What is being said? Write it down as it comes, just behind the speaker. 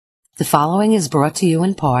The following is brought to you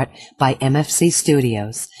in part by MFC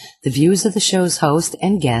Studios. The views of the show's host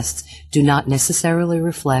and guests do not necessarily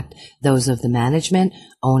reflect those of the management,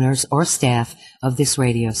 owners, or staff of this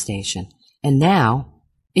radio station. And now,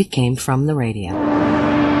 it came from the radio.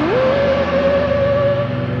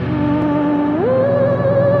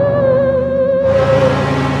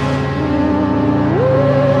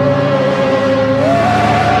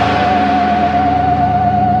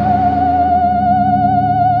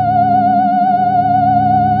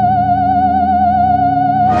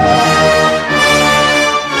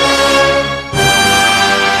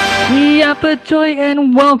 Joy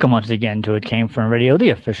and welcome once again to It Came From Radio, the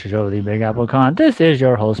official show of the Big Apple Con. This is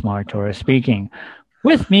your host, Mark Torres, speaking.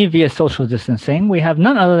 With me via social distancing, we have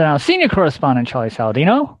none other than our senior correspondent, Charlie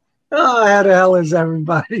Saladino. Oh, how the hell is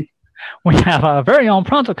everybody? We have our very own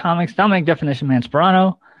Pronto Comics, Dominic Definition Man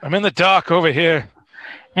Sperano. I'm in the dock over here.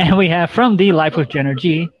 And we have from the Life with Jenna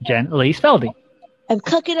G, Jen Elise Feldy. I'm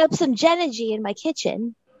cooking up some Jenna G in my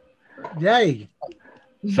kitchen. Yay.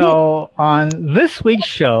 So on this week's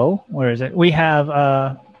show, where is it? We have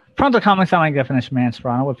Pronto Comics, Dominic Definition Man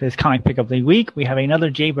Sperano with his comic pick of the week. We have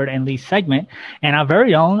another Jaybird and Lee segment, and our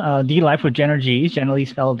very own The Life with Jenna G, Jen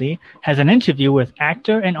Elise Feldy, has an interview with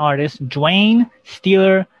actor and artist Dwayne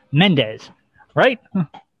Steeler Mendez. Right?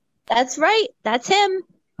 That's right. That's him.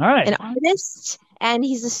 All right. An artist, and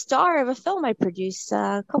he's a star of a film I produced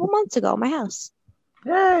a couple months ago at my house.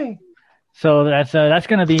 Yay. So that's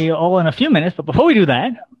going to be all in a few minutes. But before we do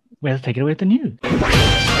that, we have to take it away with the news.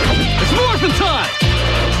 It's morphin' time!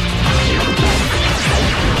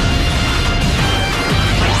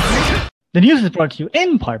 The news is brought to you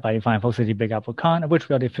in part by the fine folks at the Big Apple Con, of which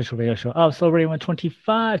we are the official radio show of, celebrating with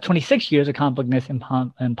 26 years of comic bookness and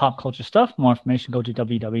pop culture stuff. For more information, go to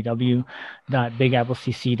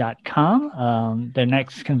www.bigapplecc.com. Their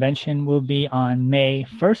next convention will be on May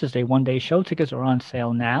 1st. It's a one-day show. Tickets are on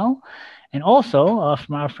sale now. And also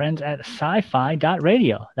from our friends at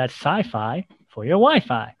sci-fi.radio. That's sci-fi for your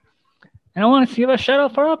Wi-Fi. And I want to give a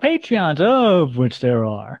shout-out for our Patreons, of which there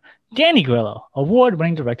are Danny Grillo,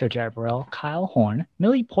 award-winning director Jared Burrell, Kyle Horn,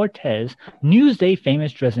 Millie Portez, Newsday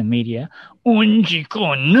famous Dresden Media,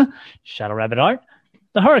 Unji-kun, Shadow Rabbit Art,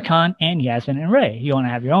 The Huracan, and Yasmin and Ray. You want to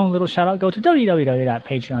have your own little shout-out, go to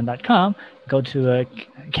www.patreon.com, go to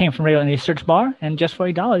Came From Radio in the search bar, and just for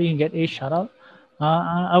 $1, you can get a shout-out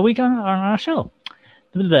a week on our show.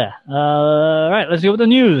 All right, let's go with the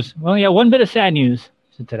news. We only got one bit of sad news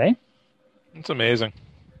today. It's amazing.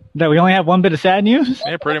 That we only have one bit of sad news?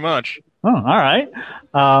 Yeah, pretty much. Oh, all right.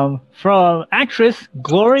 From actress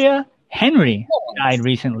Gloria Henry died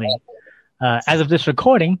recently. As of this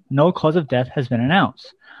recording, no cause of death has been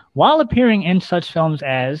announced. While appearing in such films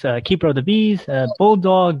as Keeper of the Bees,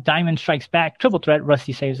 Bulldog, Diamond Strikes Back, Triple Threat,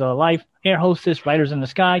 Rusty Saves Our Life, Air Hostess, Riders in the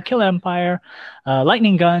Sky, Kill Empire,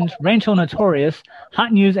 Lightning Guns, Rancho Notorious,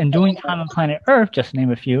 Hot News, and Doing Time on Planet Earth, just to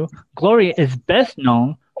name a few, Gloria is best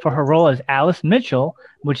known for her role as Alice Mitchell,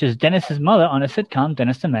 which is Dennis's mother on a sitcom,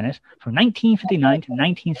 Dennis the Menace, from 1959 to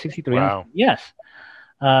 1963. Wow. Yes.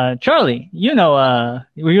 Charlie, you know,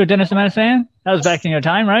 were you a Dennis the Menace fan? That was back in your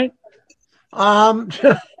time, right?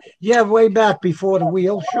 Yeah, way back before the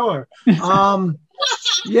wheel, sure.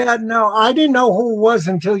 Yeah, no, I didn't know who it was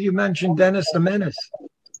until you mentioned Dennis the Menace.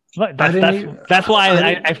 That's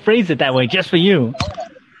why I phrased it that way, just for you.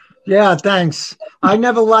 Yeah, thanks. I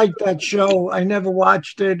never liked that show. I never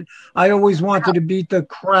watched it. I always wanted to beat the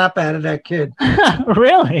crap out of that kid.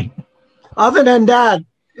 Really? Other than that,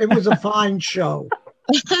 it was a fine show.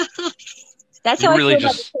 That's how I feel about the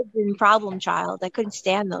kids in Problem Child. I couldn't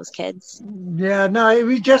stand those kids. Yeah, no, he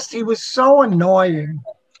was so annoying.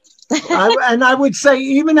 I would say,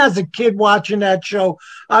 even as a kid watching that show,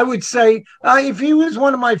 I would say, if he was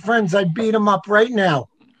one of my friends, I'd beat him up right now.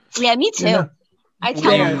 Yeah, me too. You know? I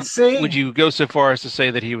tell him. See? Would you go so far as to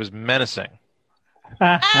say that he was menacing? He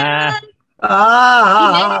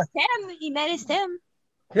menaced him.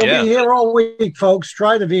 He'll be here all week, folks.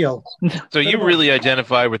 Try the veal. So you really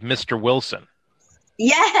identify with Mr. Wilson?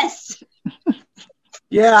 Yes.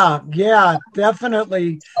 Yeah,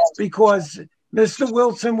 definitely. Because Mr.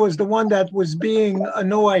 Wilson was the one that was being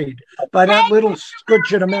annoyed by that little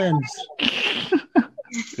scutch of men's.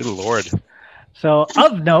 Good Lord. So,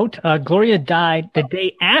 of note, Gloria died the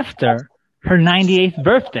day after her 98th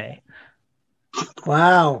birthday.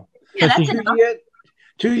 Wow. Yeah, that's enough.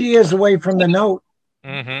 2 years away from the note.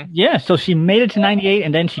 Mm-hmm. Yeah, so she made it to 98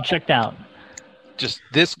 and then she checked out. Just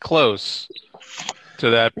this close to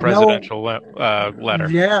that presidential letter.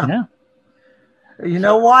 Yeah. You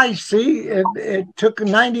know why? See, it took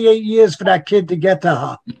 98 years for that kid to get to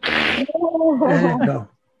her. There you go.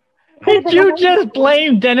 Did you just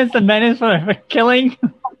blame Dennis the Menace for killing?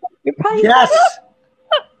 You're probably Yes.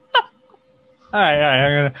 All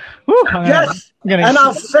right. Yes. And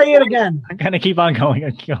I'll say it again. I'm gonna keep on going.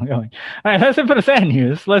 All right, that's it for the sad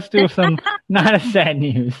news. Let's do some not as sad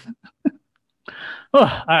news. All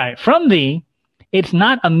right, from the "It's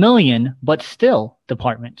not a million, but still"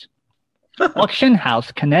 department. Auction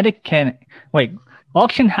House Comic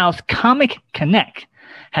Connect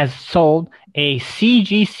has sold a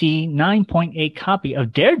CGC 9.8 copy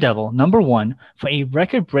of Daredevil #1 for a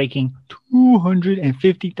record-breaking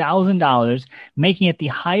 $250,000, making it the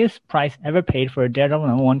highest price ever paid for a Daredevil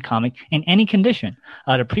 #1 comic in any condition.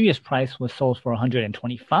 The previous price was sold for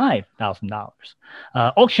 $125,000.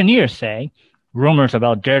 Auctioneers say rumors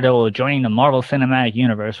about Daredevil joining the Marvel Cinematic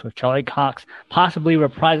Universe, with Charlie Cox possibly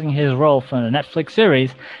reprising his role from the Netflix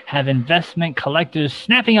series, have investment collectors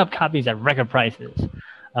snapping up copies at record prices.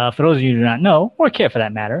 For those of you who do not know, or care for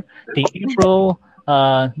that matter, the April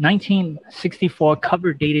 1964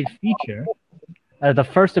 cover-dated feature, the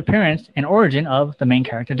first appearance and origin of the main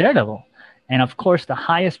character Daredevil. And of course, the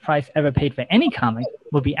highest price ever paid for any comic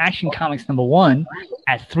will be Action Comics #1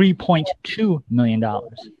 at $3.2 million.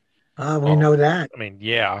 We know that. I mean,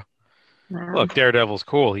 yeah. Look, Daredevil's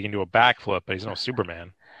cool. He can do a backflip, but he's no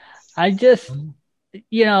Superman. I just,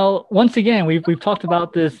 once again, we've talked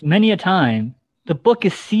about this many a time. The book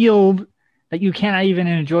is sealed that you cannot even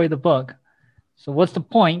enjoy the book. So what's the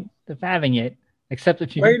point of having it, except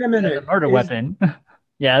if you Wait a minute. a murder weapon?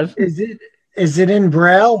 Yes. Is it in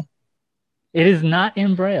Braille? It is not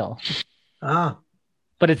in Braille.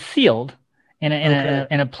 But it's sealed in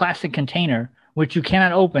a plastic container, which you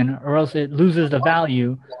cannot open, or else it loses the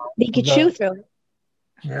value. You could chew through it.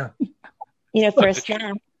 Yeah. For a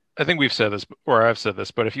snack. I think we've said this, or I've said this,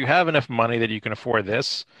 but if you have enough money that you can afford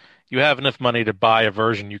this, you have enough money to buy a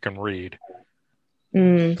version you can read.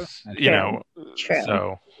 True.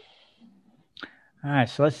 So. All right,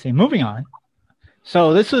 so let's see. Moving on.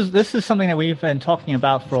 So this is something that we've been talking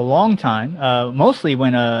about for a long time, mostly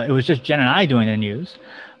when it was just Jen and I doing the news.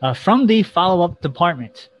 From the follow-up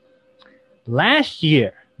department. Last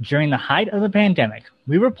year, during the height of the pandemic,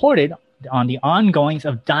 we reported on the ongoings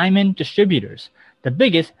of Diamond Distributors, the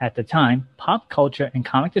biggest, at the time, pop culture and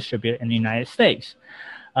comic distributor in the United States.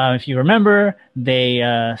 If you remember, they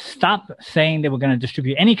stopped saying they were going to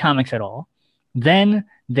distribute any comics at all. Then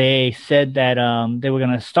they said that they were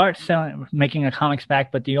going to start making the comics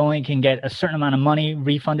back, but you only can get a certain amount of money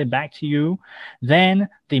refunded back to you. Then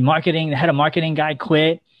the head of marketing guy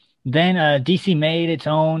quit. Then DC made its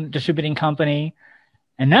own distributing company.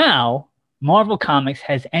 And now Marvel Comics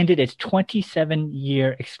has ended its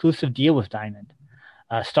 27-year exclusive deal with Diamond.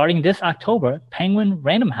 Starting this October, Penguin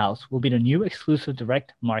Random House will be the new exclusive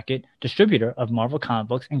direct market distributor of Marvel comic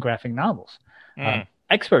books and graphic novels.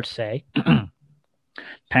 Experts say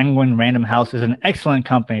Penguin Random House is an excellent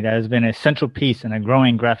company that has been a central piece in a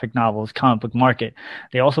growing graphic novels comic book market.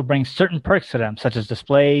 They also bring certain perks to them, such as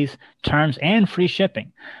displays, terms, and free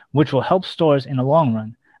shipping, which will help stores in the long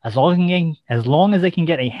run. As long as they can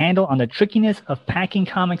get a handle on the trickiness of packing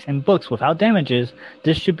comics and books without damages,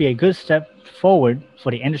 this should be a good step forward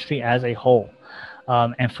for the industry as a whole.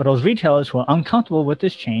 And for those retailers who are uncomfortable with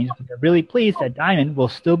this change, they're really pleased that Diamond will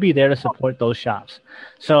still be there to support those shops.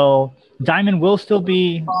 So Diamond will still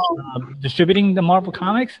be distributing the Marvel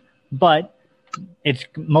Comics, but it's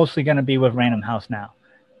mostly going to be with Random House now.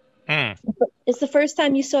 It's the first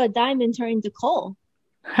time you saw a diamond turn into coal.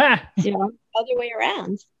 Other way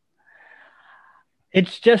around.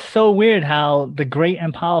 It's just so weird how the great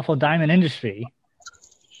and powerful diamond industry,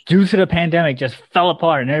 due to the pandemic, just fell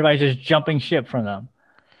apart and everybody's just jumping ship from them.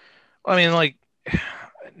 I mean,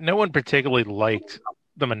 no one particularly liked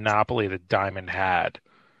the monopoly that Diamond had.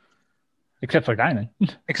 Except for Diamond.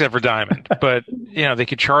 But, they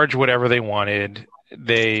could charge whatever they wanted.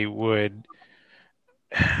 They would,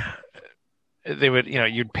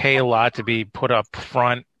 you'd pay a lot to be put up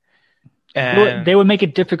front. And they would make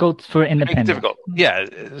it difficult for independent. Yeah,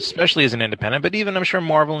 especially as an independent. But even I'm sure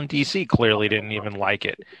Marvel and DC clearly didn't even like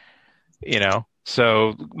it.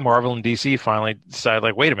 So Marvel and DC finally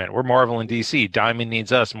decided, wait a minute, we're Marvel and DC. Diamond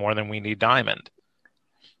needs us more than we need Diamond.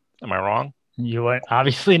 Am I wrong? You are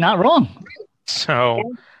obviously not wrong.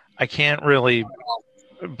 So I can't really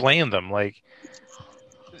blame them.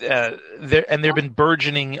 There have been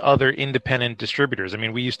burgeoning other independent distributors. I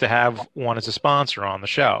mean, we used to have one as a sponsor on the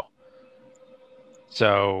show.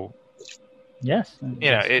 So, yes,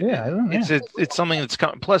 it's something that's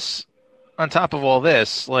come. Plus, on top of all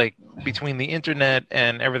this, between the internet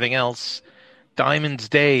and everything else, Diamond's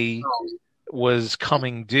day was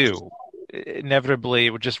coming due. inevitably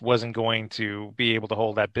it just wasn't going to be able to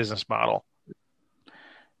hold that business model.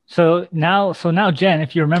 So now, Jen,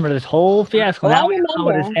 if you remember this whole fiasco, now we know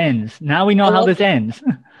how this ends. Now we know how this ends.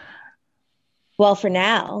 Well, for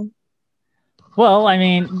now. Well, I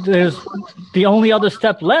mean, there's the only other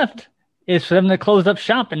step left is for them to close up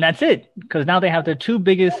shop, and that's it. Because now they have their two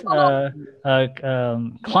biggest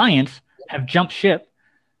clients have jumped ship.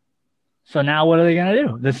 So now what are they gonna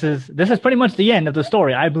do? This is pretty much the end of the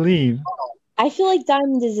story, I believe. I feel like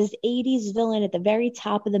Diamond is this 80s villain at the very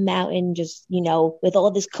top of the mountain, just, with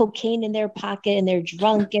all this cocaine in their pocket, and they're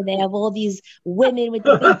drunk, and they have all these women with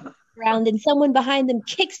the big around, and someone behind them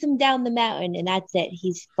kicks him down the mountain, and that's it.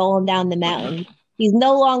 He's fallen down the mountain. He's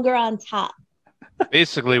no longer on top.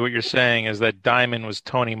 Basically, what you're saying is that Diamond was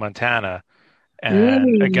Tony Montana,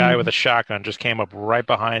 and a guy with a shotgun just came up right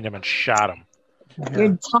behind him and shot him. Your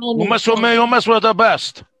time you mess with me, you mess with the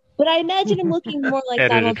best. But I imagine him looking more like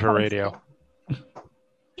edited Donald for Trump. Radio.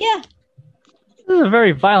 Yeah. This is a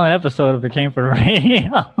very violent episode of The Came for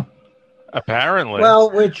Radio. Apparently. Well,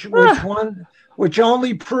 which one? Which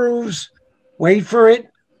only proves, wait for it,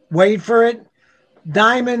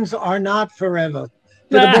 diamonds are not forever.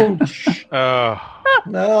 No,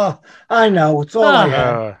 I know. It's all I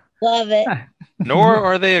have. Love it. Nor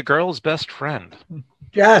are they a girl's best friend.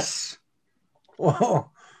 Yes. Or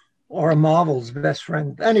a Marvel's best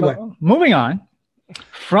friend. Anyway. So, moving on.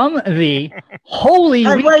 From the holy...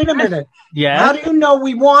 Hey, wait a minute. Yeah. How do you know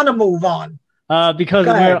we want to move on? Because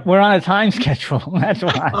we're on a time schedule. That's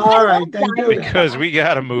why. All right, then do because we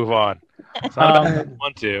got to move on. It's not about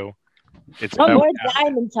want to. It's more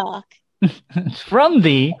Diamond talk. From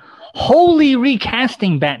the holy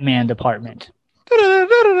recasting Batman department.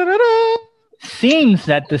 Seems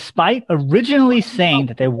that despite originally saying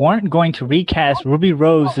that they weren't going to recast Ruby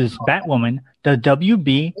Rose's Batwoman, the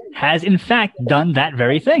WB has in fact done that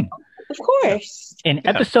very thing. Of course. In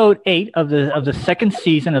episode 8 of the second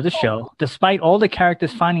season of the show, despite all the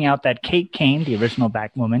characters finding out that Kate Kane, the original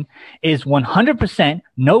Batwoman, is 100%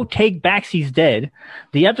 no take backsies dead,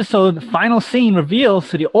 the episode's final scene reveals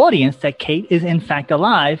to the audience that Kate is in fact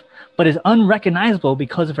alive, but is unrecognizable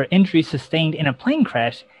because of her injuries sustained in a plane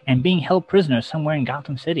crash and being held prisoner somewhere in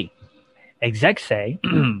Gotham City. Execs say,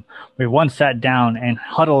 we once sat down and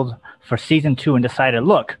huddled for season 2 and decided,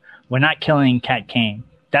 look, we're not killing Kat Kane.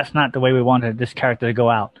 That's not the way we wanted this character to go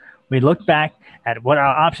out. We looked back at what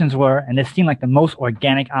our options were, and this seemed like the most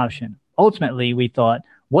organic option. Ultimately, we thought,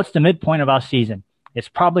 what's the midpoint of our season? It's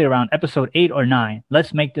probably around episode 8 or 9.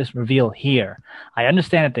 Let's make this reveal here. I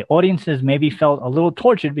understand that the audiences maybe felt a little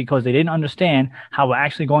tortured because they didn't understand how we're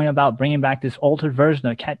actually going about bringing back this altered version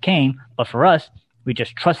of Kat Kane, but for us, we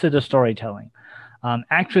just trusted the storytelling.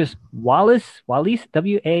 Actress Wallis,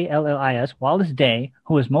 W-A-L-L-I-S, Wallis Day,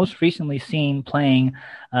 who was most recently seen playing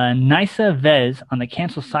Nysa Vez on the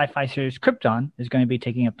canceled sci-fi series Krypton, is going to be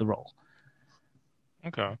taking up the role.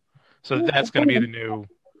 Okay. So that's going to be the new...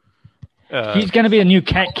 He's going to be a new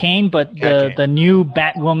Kat Kane, but the new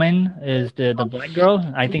Batwoman is the black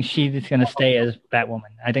girl. I think she's going to stay as Batwoman.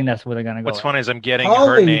 I think that's where they're going to go. What's funny is I'm getting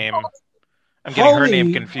her name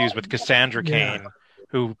confused with Cassandra Cain,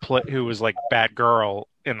 who was like Batgirl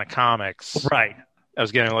in the comics. Right. I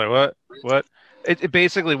was getting like, what? It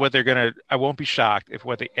basically what they're going to... I won't be shocked if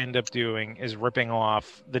what they end up doing is ripping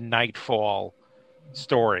off the Nightfall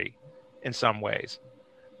story in some ways,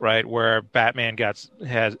 right? Where Batman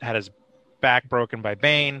had his back broken by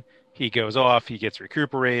Bane. He goes off. He gets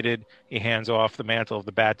recuperated. He hands off the mantle of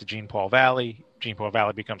the Bat to Jean Paul Valley. Jean Paul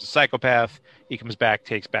Valley becomes a psychopath. He comes back,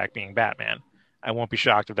 takes back being Batman. I won't be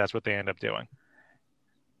shocked if that's what they end up doing.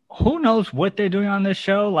 Who knows what they're doing on this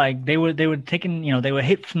show? Like they were taking, they were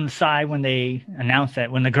hit from the side when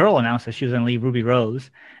the girl announced that she was going to leave Ruby Rose.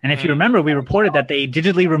 And if you remember, we reported that they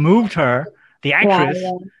digitally removed her, the actress.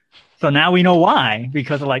 Yeah. So now we know why,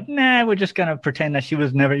 because they're like, nah, we're just going to pretend that she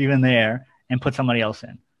was never even there and put somebody else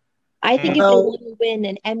in. I think if they want to win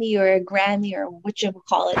an Emmy or a Grammy or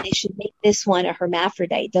whatchamacallit, they should make this one a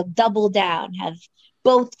hermaphrodite. They'll double down, have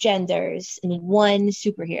both genders in one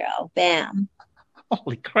superhero. Bam.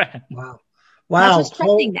 Holy crap. Wow. That's what's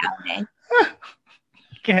trending nowadays.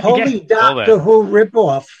 Holy Doctor Who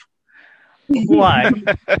ripoff. Why?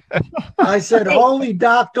 I said, holy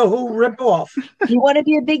Doctor Who ripoff. You want to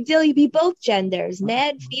be a big deal, you be both genders.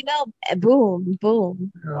 Man, female, boom,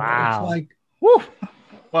 boom. Wow. It's like, woo.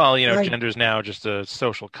 Well, gender's now just a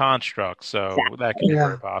social construct, so that can be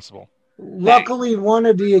very possible. Luckily, one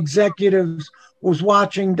of the executives was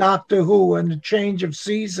watching Doctor Who and the change of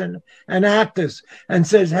season and actors and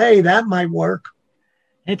says, hey, that might work.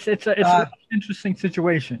 It's an interesting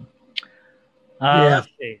situation. Let's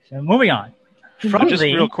see. So moving on. From Just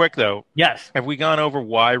the real quick though, yes, have we gone over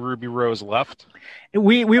why Ruby Rose left?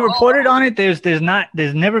 we reported on it. There's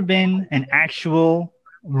never been an actual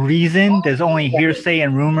reason. There's only hearsay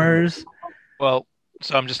and rumors. Well,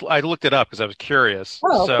 so I looked it up because I was curious.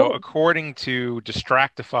 Oh, So cool. according to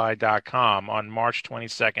Distractify.com on March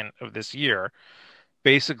 22nd of this year,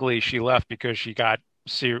 basically she left because she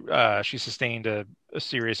sustained a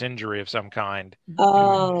serious injury of some kind.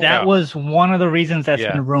 Oh, That Yeah. was one of the reasons that's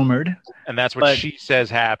Yeah. been rumored. And that's what But- she says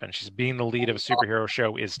happened. She's being the lead of a superhero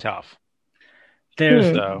show is tough.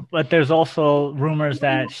 But there's also rumors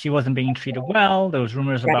that she wasn't being treated well. There was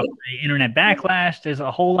rumors about Right. the internet backlash. There's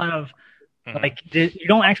a whole lot of Mhm. you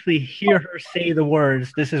don't actually hear her say the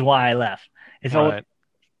words, "This is why I left." It's Right.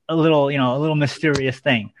 a little mysterious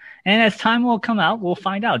thing. And as time will come out, we'll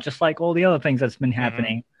find out, just like all the other things that's been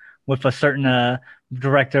happening with a certain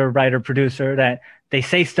director, writer, producer, that they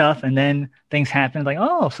say stuff and then things happen like,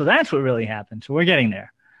 oh, so that's what really happened. So we're getting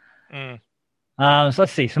there. Mm. So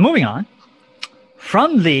let's see. So moving on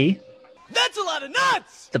from the That's a lot of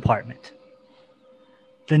nuts! department.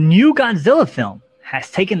 The new Godzilla film has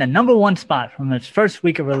taken the #1 spot from its first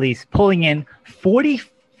week of release, pulling in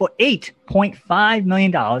 $48.5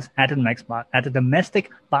 million at the domestic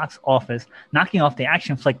box office, knocking off the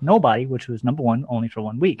action flick Nobody, which was #1 only for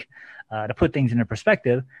 1 week. To put things into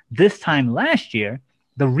perspective, this time last year,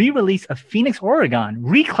 the re-release of Phoenix, Oregon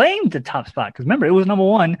reclaimed the top spot. Because remember, it was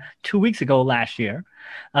 #1 2 weeks ago last year,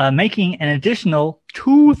 making an additional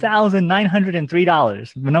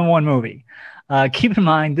 $2,903, the #1 movie. Keep in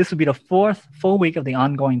mind, this would be the 4th full week of the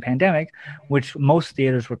ongoing pandemic, which most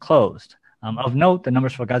theaters were closed. Of note, the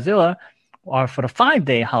numbers for Godzilla are for the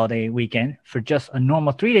 5-day holiday weekend. For just a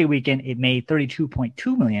normal 3-day weekend, it made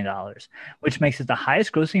 $32.2 million, which makes it the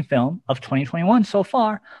highest grossing film of 2021 so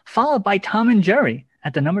far, followed by Tom and Jerry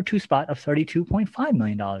at the #2 spot of $32.5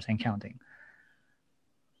 million and counting.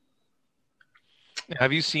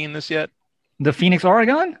 Have you seen this yet? The Phoenix,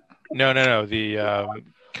 Oregon? No. The Oh,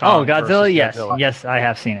 Kong Godzilla? versus Yes. Godzilla. Yes, I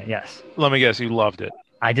have seen it. Yes. Let me guess, you loved it.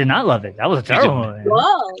 I did not love it. That was a terrible movie.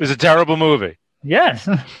 whoa! It was a terrible movie. Yes.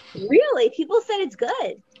 It Really? People said it's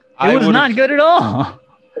good. was not good at all.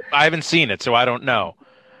 I haven't seen it, so I don't know.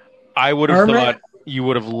 I would have Herman? thought you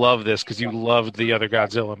would have loved this because you loved the other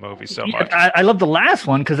Godzilla movie so much. I love the last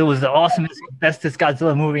one because it was the awesomest, bestest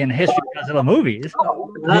Godzilla movie in the history of Godzilla movies.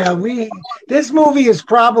 Yeah, this movie is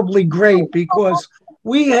probably great because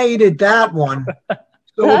we hated that one.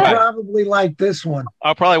 So we'll Right. probably like this one.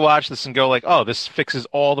 I'll probably watch this and go like, "Oh, this fixes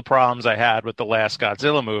all the problems I had with the last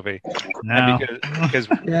Godzilla movie." No. And because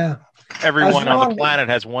Yeah. everyone As on long- the planet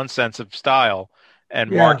has one sense of style,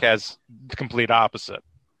 and Yeah. Mark has the complete opposite.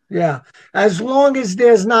 Yeah. As long as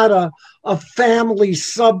there's not a family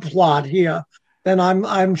subplot here, then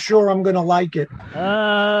I'm sure I'm gonna like it.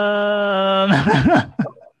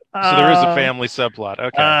 So there is a family subplot.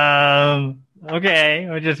 Okay. Okay.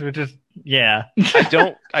 We're just yeah.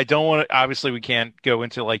 I don't want to. Obviously, we can't go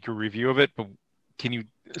into like your review of it, but can you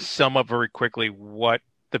sum up very quickly what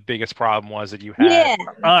the biggest problem was that you had Yeah.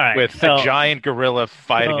 All right. with so, a giant gorilla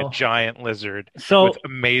fighting so- a giant lizard so with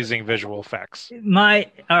amazing visual effects? all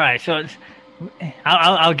right. So it's,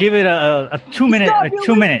 I'll give it a 2 minute It's not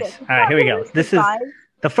 2 minutes. realistic. All right. Here we go. Realistic, This is guys.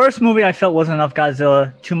 the first movie. I felt wasn't enough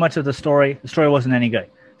Godzilla. Too much of the story. The story wasn't any good.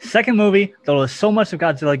 Second movie, there was so much of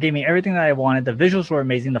Godzilla, gave me everything that I wanted. The visuals were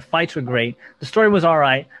amazing. The fights were great. The story was all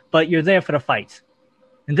right, but you're there for the fights.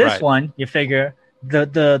 In this Right. one, you figure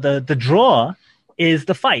the draw is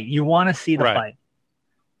the fight. You want to see the Right. fight.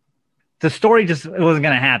 The story just it wasn't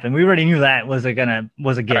going to happen. We already knew that was a given.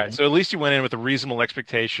 All right, so at least you went in with a reasonable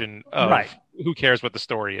expectation of Right. who cares what the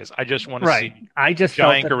story is. I just want to Right. see I just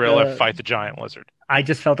felt giant that gorilla fight the giant lizard. I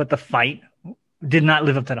just felt that the fight did not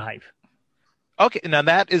live up to the hype. Okay, now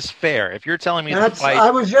that is fair. If you're telling me the That's fight, I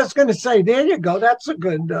was just gonna say, there you go. That's a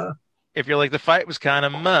good if you're like the fight was kind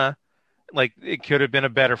of like it could have been a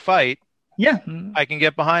better fight, Yeah, I can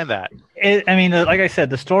get behind that. I mean, like I said,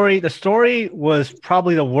 the story was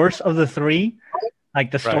probably the worst of the three. Like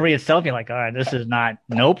the story itself, you're like, all right, this is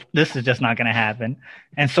just not going to happen.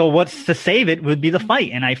 And so what's to save it would be the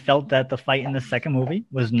fight. And I felt that the fight in the second movie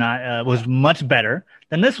was was much better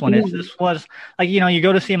than this one. This was like, you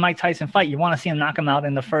go to see a Mike Tyson fight, you want to see him knock him out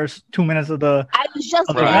in the first 2 minutes of the, I was just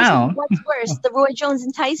of going the to ask, round. what's worse, the Roy Jones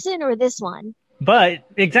and Tyson or this one? But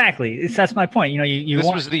exactly, that's my point. You This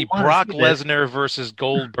want, was the you wanna Brock see this. Lesnar versus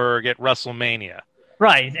Goldberg at WrestleMania.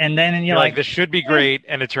 Right. And then You're like, this should be great,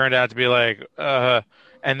 and it turned out to be like,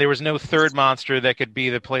 and there was no third monster that could be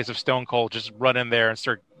the place of Stone Cold. Just run in there and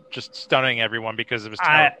start just stunning everyone because it was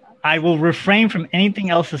terrible. I will refrain from anything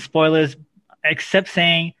else as spoilers, except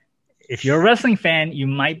saying if you're a wrestling fan, you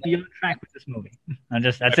might be on track with this movie.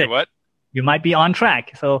 That's it. What? You might be on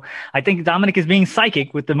track. So I think Dominic is being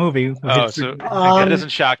psychic with the movie. So that doesn't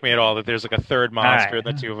shock me at all that there's like a third monster and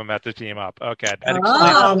the two of them have to team up. Okay, that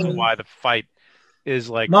explains why the fight is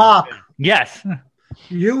like. Mark, yes,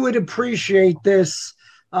 you would appreciate this.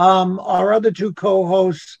 Our other two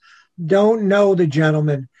co-hosts don't know the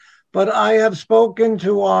gentleman, but I have spoken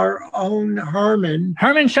to our own Herman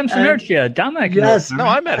Shamsunurtia. Dominic. Yes, no,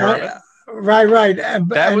 I met Herman. Right.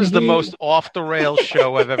 That was the most off the rails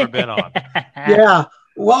show I've ever been on. Yeah.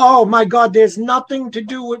 Well, oh my God, there's nothing to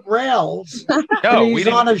do with rails. No, he's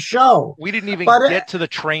on a show. We didn't even get to the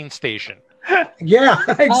train station. Yeah,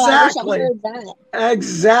 exactly. I wish I heard that.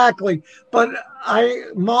 Exactly. But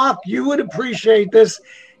Mark, you would appreciate this.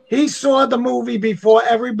 He saw the movie before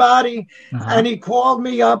everybody, and he called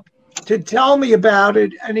me up to tell me about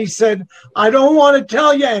it. And he said, I don't want to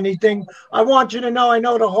tell you anything. I want you to know I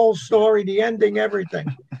know the whole story, the ending, everything.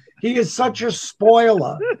 He is such a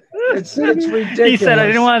spoiler. It's ridiculous. He said, I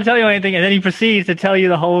didn't want to tell you anything. And then he proceeds to tell you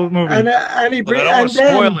the whole movie. And I don't want to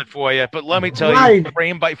spoil it for you, but let me tell you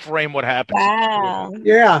frame by frame what happens. Wow.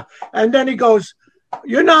 Yeah. And then he goes,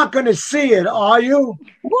 you're not going to see it, are you?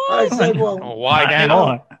 What? I said, well, why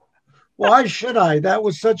now? Why should I? That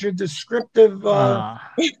was such a descriptive.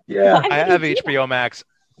 Yeah. I have HBO Max.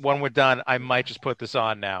 When we're done, I might just put this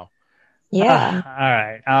on now. Yeah.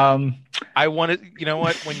 All right. I wanted, you know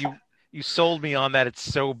what? When you sold me on that, it's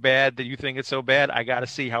so bad that you think it's so bad. I got to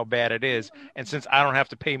see how bad it is. And since I don't have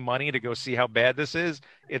to pay money to go see how bad this is,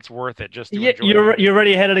 it's worth it just to enjoy it. You're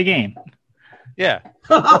already ahead of the game. Yeah.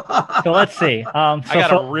 So let's see. I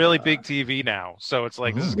got a really big TV now, so it's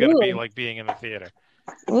like this is going to be like being in the theater.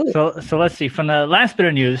 So let's see. From the last bit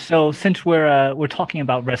of news, so since we're talking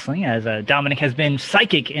about wrestling, as Dominic has been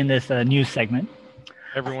psychic in this news segment,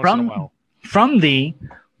 every once in a while. From the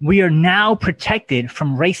 "We are now protected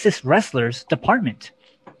from racist wrestlers" department.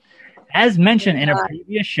 As mentioned in a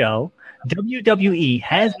previous show, WWE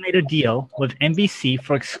has made a deal with NBC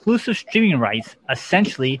for exclusive streaming rights,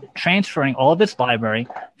 essentially transferring all of its library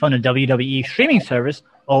from the WWE streaming service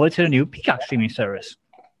over to the new Peacock streaming service.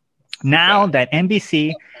 Now that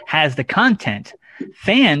NBC has the content,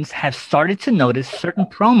 fans have started to notice certain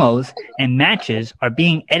promos and matches are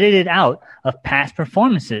being edited out of past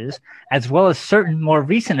performances, as well as certain more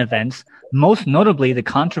recent events, most notably the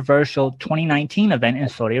controversial 2019 event in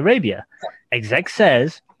Saudi Arabia. Exec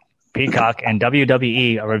says Peacock and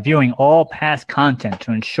WWE are reviewing all past content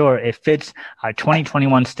to ensure it fits our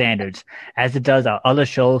 2021 standards, as it does our other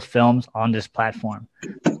shows, films on this platform.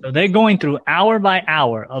 So they're going through hour by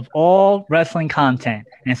hour of all wrestling content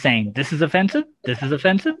and saying, this is offensive, this is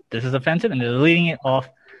offensive, this is offensive, and they're deleting it off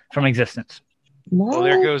from existence. Well,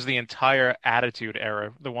 there goes the entire Attitude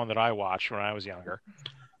Era, the one that I watched when I was younger.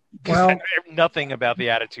 Well, nothing about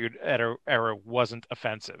the Attitude Era wasn't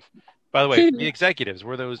offensive. By the way, the executives,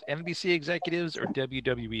 were those NBC executives or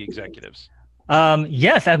WWE executives?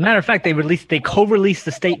 Yes, as a matter of fact, they co-released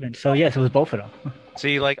the statement. So yes, it was both of them.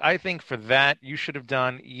 See, like, I think for that, you should have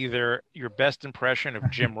done either your best impression of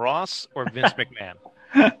Jim Ross or Vince McMahon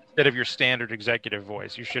instead of your standard executive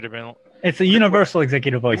voice. You should have been. It's a universal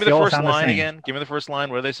executive voice. Give me the first line again. Give me the first line.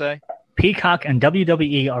 What do they say? Peacock and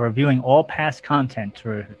WWE are reviewing all past content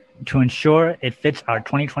to ensure it fits our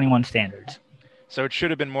 2021 standards. So it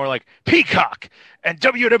should have been more like Peacock and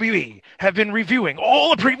WWE have been reviewing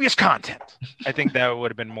all the previous content. I think that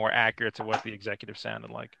would have been more accurate to what the executive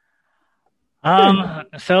sounded like.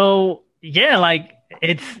 So yeah, like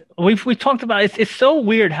we've talked about it's so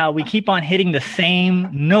weird how we keep on hitting the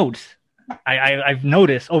same notes. I've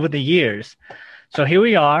noticed over the years. So here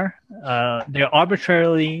we are. They're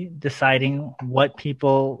arbitrarily deciding what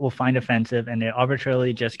people will find offensive, and they're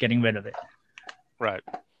arbitrarily just getting rid of it. Right.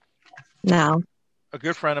 No. A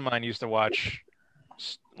good friend of mine used to watch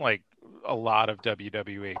like a lot of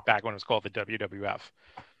WWE back when it was called the WWF.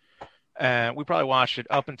 And we probably watched it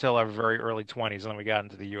up until our very early 20s, and then we got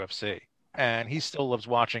into the UFC. And he still loves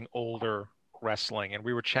watching older wrestling. And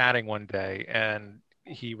we were chatting one day, and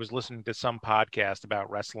he was listening to some podcast about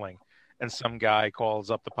wrestling. And some guy calls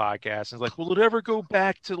up the podcast and is like, will it ever go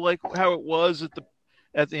back to like how it was at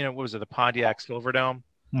what was it, the Pontiac Silverdome?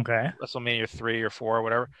 Okay. WrestleMania 3 or 4 or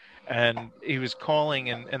whatever. And he was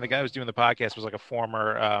calling, and the guy who was doing the podcast was like a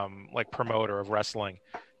former like promoter of wrestling.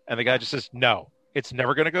 And the guy just says, no, it's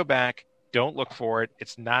never going to go back. Don't look for it.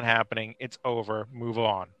 It's not happening. It's over. Move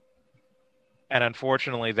on. And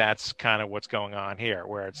unfortunately, that's kind of what's going on here,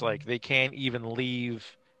 where it's like they can't even leave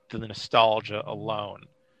the nostalgia alone.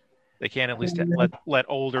 They can't at least let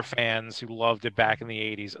older fans who loved it back in the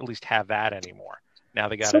 80s at least have that anymore. Now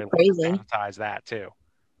they got to monetize that too.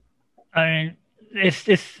 I mean,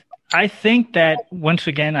 it's. I think that once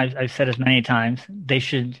again, I've said this many times. They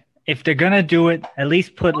should, if they're gonna do it, at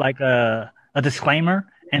least put like a disclaimer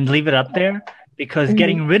and leave it up there, because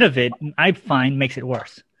getting rid of it, I find, makes it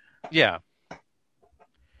worse. Yeah.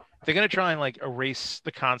 They're going to try and like erase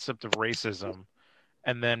the concept of racism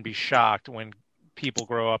and then be shocked when people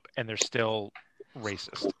grow up and they're still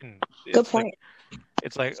racist. And Good point.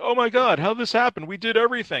 It's like, oh my God, how this happened? We did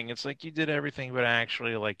everything. It's like, you did everything, but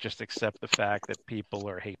actually like just accept the fact that people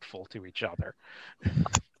are hateful to each other.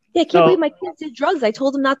 Yeah, I can't believe my kids did drugs. I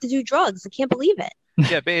told them not to do drugs. I can't believe it.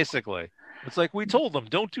 Yeah, basically. It's like, we told them,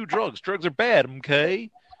 don't do drugs. Drugs are bad, okay?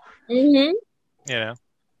 Mm-hmm. You know?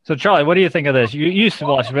 So, Charlie, what do you think of this? You used to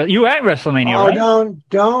watch, you at WrestleMania, right?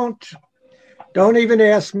 Don't even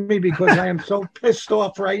ask me, because I am so pissed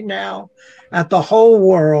off right now at the whole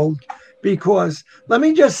world. Because let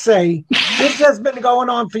me just say, this has been going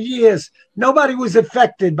on for years. Nobody was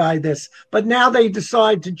affected by this, but now they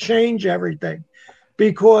decide to change everything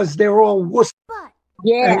because they're all wuss.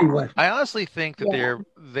 Yeah. Anyway. I honestly think that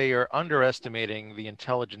they are underestimating the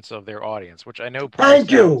intelligence of their audience, which I know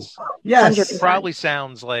Yes. probably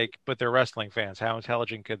sounds like, but they're wrestling fans. How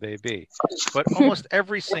intelligent could they be? But almost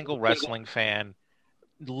every single wrestling fan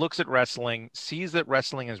looks at wrestling, sees that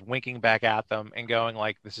wrestling is winking back at them and going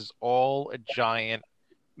like, this is all a giant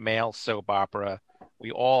male soap opera. We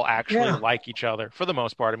all actually like each other for the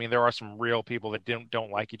most part. I mean, there are some real people that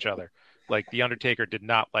don't like each other. Like The Undertaker did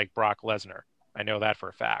not like Brock Lesnar. I know that for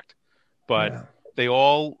a fact. But they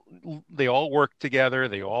all work together.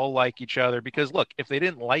 They all like each other because, look, if they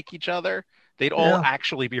didn't like each other, they'd all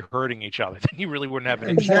actually be hurting each other. Then you really wouldn't have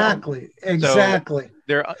any Exactly. So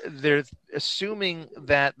they're assuming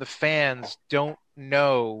that the fans don't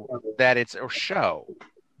know that it's a show.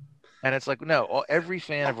 And it's like, no, every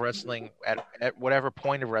fan of wrestling at whatever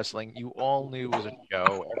point of wrestling, you all knew it was a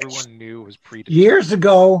show. Everyone knew it was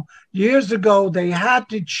predetermined. Years ago, they had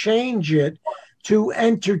to change it to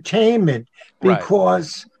entertainment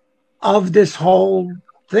because of this whole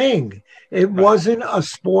thing. It wasn't a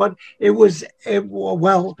sport. It was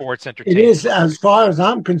sports entertainment. It is, as far as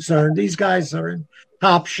I'm concerned. These guys are in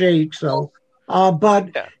top shape. So,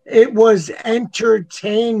 it was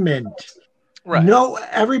entertainment. Right. No,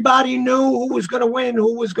 everybody knew who was going to win,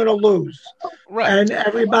 who was going to lose. Right. And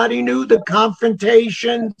everybody knew the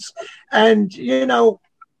confrontations. And,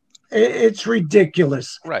 it's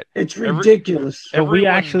ridiculous. Right. It's ridiculous. So we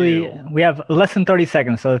have less than 30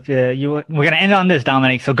 seconds. So if we're going to end on this,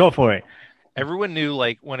 Dominic, so go for it. Everyone knew,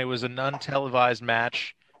 like, when it was an untelevised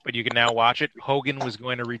match, but you can now watch it, Hogan was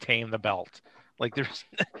going to retain the belt. Like, there's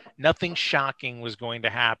nothing shocking was going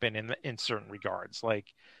to happen in certain regards. Like,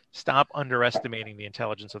 stop underestimating the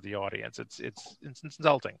intelligence of the audience. It's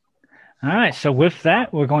insulting. All right. So with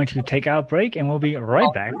that, we're going to take our break, and we'll be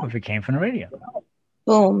right back with It Came From the Radio.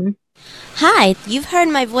 Boom. Hi, you've heard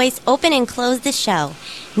my voice open and close the show.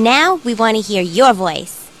 Now we want to hear your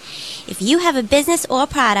voice. If you have a business or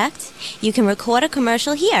product, you can record a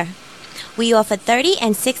commercial here. We offer 30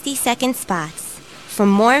 and 60-second spots. For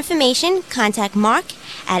more information, contact Mark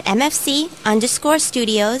at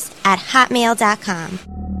mfc_studios@hotmail.com.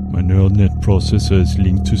 My NerdNet processor is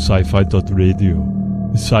linked to sci-fi.radio.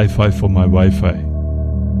 It's sci-fi for my Wi-Fi.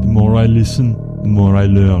 The more I listen, the more I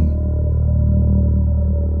learn.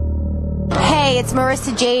 Hey, it's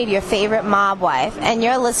Marissa Jade, your favorite mob wife, and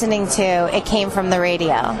you're listening to It Came From the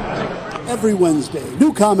Radio. Every Wednesday,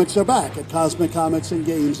 new comics are back at Cosmic Comics and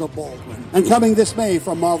Games of Baldwin. And coming this May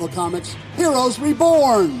from Marvel Comics, Heroes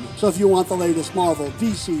Reborn! So if you want the latest Marvel,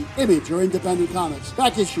 DC, Image, or independent comics,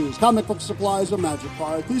 back issues, comic book supplies, or magic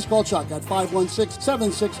card, please call Chuck at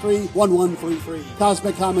 516-763-1133.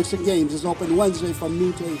 Cosmic Comics and Games is open Wednesday from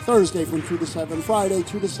noon to 8, Thursday from 2 to 7, Friday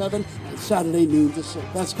 2 to 7, and Saturday noon to 6.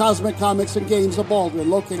 That's Cosmic Comics and Games of Baldwin,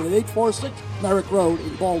 located at 846 Merrick Road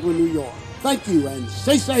in Baldwin, New York. Thank you, and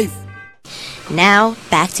stay safe! Now,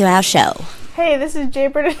 back to our show. Hey, this is Jay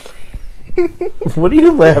Britton. What are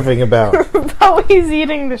you laughing about? About he's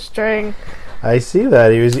eating the string. I see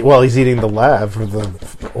that. He's eating the lav for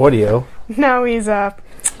the audio. No, he's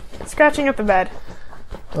scratching at the bed.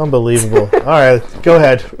 Unbelievable. All right, go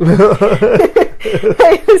ahead.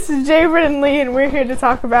 Hey, this is Jay Britton Lee, and we're here to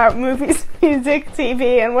talk about movies, music,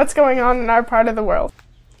 TV, and what's going on in our part of the world.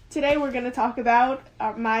 Today we're going to talk about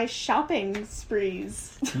my shopping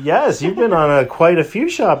sprees. Yes, you've been on quite a few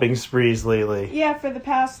shopping sprees lately. Yeah, for the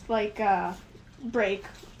past, break.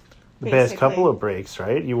 The past couple of breaks,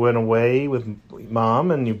 right? You went away with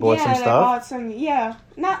Mom and you bought some stuff? Yeah, I bought some,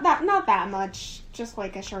 not that much, just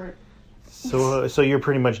like a shirt. So you're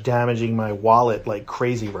pretty much damaging my wallet like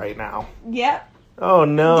crazy right now. Yep. Oh,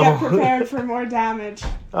 no. Get prepared for more damage.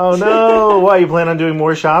 Oh, no. Why, you plan on doing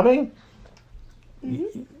more shopping?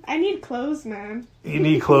 Mm-hmm. I need clothes, man. You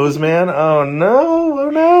need clothes, man? Oh, no. Oh,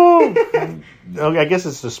 no. Okay, I guess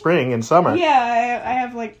it's the spring and summer. Yeah, I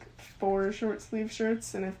have like 4 short sleeve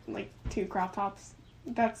shirts and like 2 crop tops.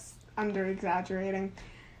 That's under exaggerating.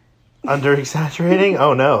 Under exaggerating?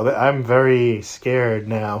 Oh no, I'm very scared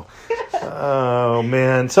now. Oh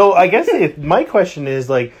man. So I guess my question is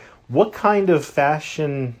like, what kind of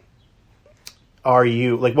fashion are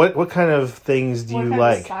you? Like, what kind of things do you like? What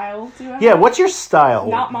kind of style do you have? Yeah, what's your style?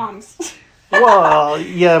 Not mom's. Well,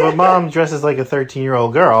 yeah, but mom dresses like a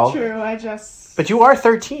 13-year-old girl. True, But you are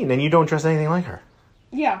 13 and you don't dress anything like her.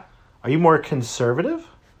 Yeah. Are you more conservative?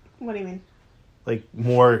 What do you mean? Like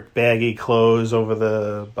more baggy clothes over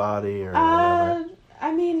the body or whatever?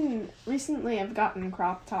 I mean, recently I've gotten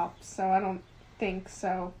crop tops, so I don't think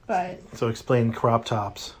so, but... So explain crop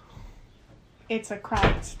tops. It's a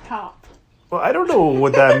cropped top. Well, I don't know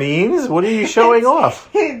what that means. What are you showing off?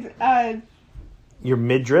 Your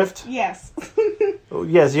midriff? Yes. Oh,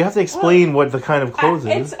 yes, you have to explain what the kind of clothes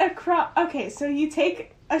is. It's a crop... Okay, so you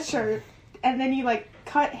take a shirt, and then you, like,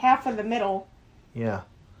 cut half of the middle. Yeah.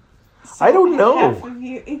 So I don't know.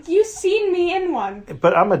 You've seen me in one.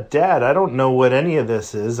 But I'm a dad. I don't know what any of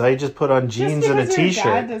this is. I just put on jeans and a t-shirt. t-shirt.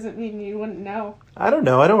 You're a dad doesn't mean you wouldn't know. I don't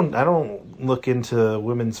know. I don't look into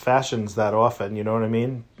women's fashions that often. You know what I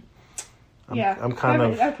mean? I'm kind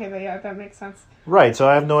of okay. But yeah, that makes sense. Right. So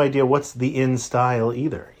I have no idea what's the in style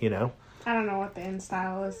either. You know. I don't know what the in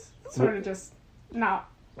style is. It's sort of just not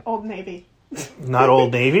Old Navy. Not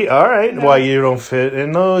Old Navy. All right. No. Why you don't fit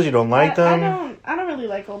in those? You don't like them? I don't really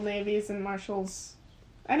like Old Navies and Marshalls.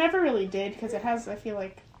 I never really did because it has, I feel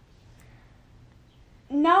like,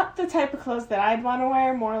 not the type of clothes that I'd want to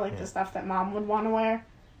wear. More like the stuff that Mom would want to wear.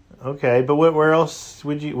 Okay, but where else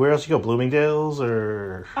would you? Where else you go? Bloomingdale's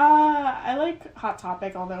or? I like Hot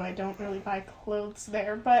Topic, although I don't really buy clothes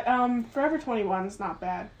there. But Forever 21's not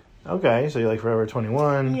bad. Okay, so you like Forever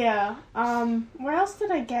 21? Yeah. Where else did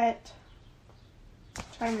I get? I'm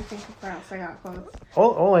trying to think of where else I got clothes.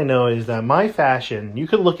 All I know is that my fashion, you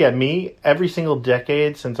could look at me every single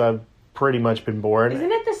decade since I've pretty much been born. Isn't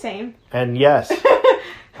it the same? And yes,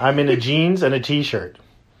 I'm in a jeans and a t-shirt.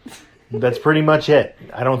 That's pretty much it.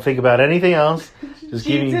 I don't think about anything else. Just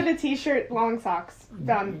jeans and a t-shirt, long socks.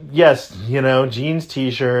 Done. Yes, jeans,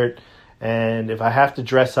 t-shirt, and if I have to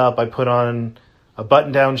dress up, I put on a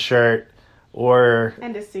button-down shirt or...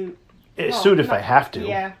 And a suit. A suit if I have to.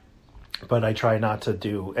 Yeah. But I try not to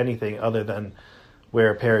do anything other than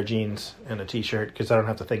wear a pair of jeans and a t-shirt because I don't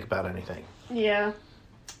have to think about anything. Yeah.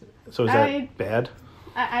 So is that bad?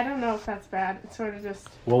 I don't know if that's bad. It's sort of just...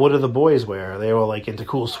 Well, what do the boys wear? Are they all like into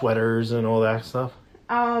cool sweaters and all that stuff?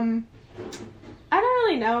 I don't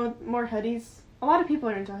really know. More hoodies. A lot of people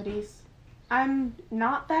are into hoodies. I'm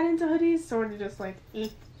not that into hoodies. Sort of just like...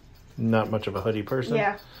 Not much of a hoodie person?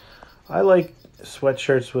 Yeah. I like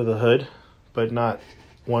sweatshirts with a hood, but not...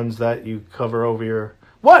 ones that you cover over your...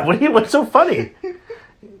 What? What's so funny?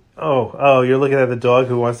 Oh, you're looking at the dog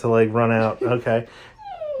who wants to, like, run out. Okay.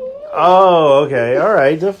 Oh, okay. All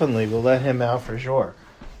right, definitely. We'll let him out for sure.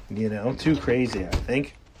 Too crazy, I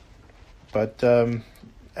think. But,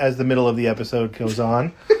 as the middle of the episode goes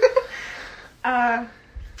on...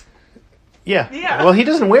 Yeah. Well, he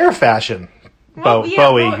doesn't wear fashion. Bowie,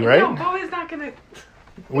 right? No, Bowie's not gonna...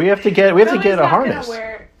 We have to get a harness. Gonna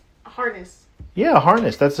wear a harness. Yeah, a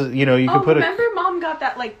harness. That's you can put remember Mom got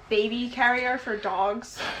that like baby carrier for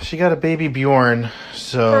dogs? She got a baby Bjorn,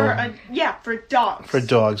 so for dogs. For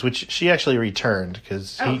dogs, which she actually returned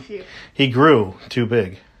because he grew too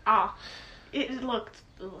big. It looked.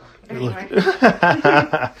 Anyway.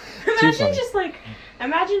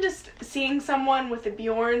 Imagine just seeing someone with a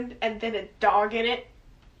Bjorn and then a dog in it.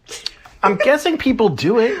 I'm guessing people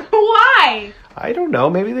do it. Why? I don't know.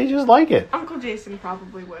 Maybe they just like it. Uncle Jason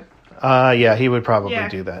probably would. Yeah, he would probably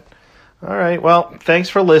do that. All right. Well, thanks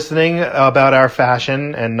for listening about our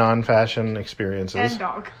fashion and non-fashion experiences.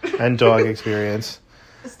 And dog experience.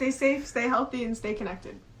 Stay safe, stay healthy, and stay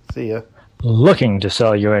connected. See ya. Looking to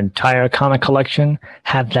sell your entire comic collection?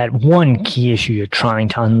 Have that one key issue you're trying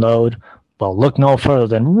to unload? Well, look no further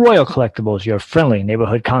than Royal Collectibles, your friendly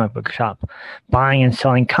neighborhood comic book shop. Buying and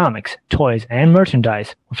selling comics, toys, and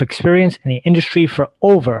merchandise with experience in the industry for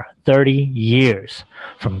over 30 years.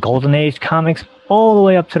 From Golden Age comics all the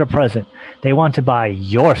way up to the present, they want to buy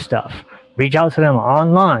your stuff. Reach out to them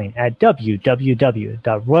online at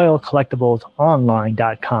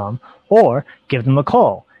www.royalcollectiblesonline.com or give them a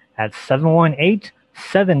call at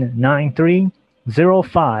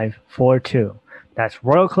 718-793-0542. That's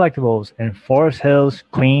Royal Collectibles in Forest Hills,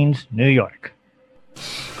 Queens, New York.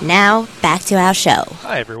 Now, back to our show.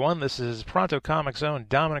 Hi, everyone. This is Pronto Comics' own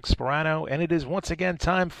Dominic Sperano, and it is once again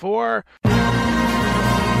time for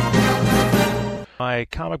my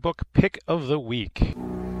comic book pick of the week.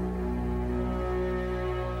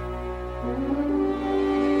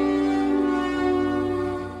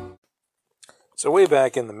 So way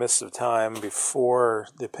back in the midst of time before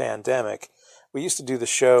the pandemic, we used to do the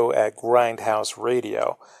show at Grindhouse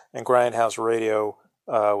Radio, and Grindhouse Radio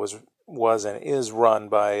was and is run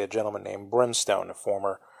by a gentleman named Brimstone, a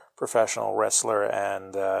former professional wrestler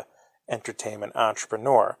and entertainment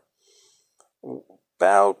entrepreneur.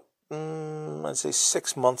 About, let's say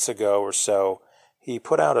 6 months ago or so, he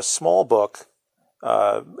put out a small book,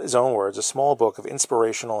 his own words, a small book of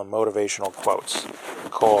inspirational and motivational quotes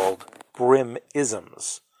called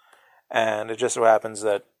Brim-isms. And it just so happens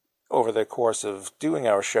that over the course of doing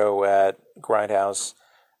our show at Grindhouse,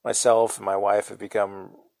 myself and my wife have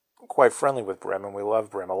become quite friendly with Brim, and we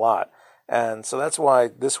love Brim a lot. And so that's why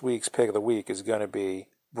this week's pick of the week is going to be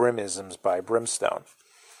Brim-isms by Brimstone.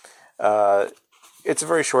 It's a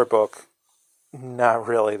very short book, not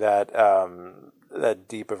really that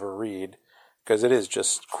deep of a read, because it is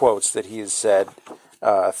just quotes that he has said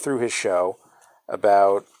through his show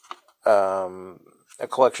about a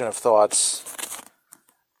collection of thoughts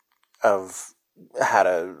of how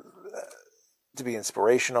to be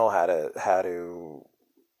inspirational, how to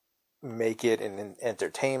make it in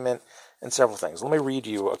entertainment, and several things. Let me read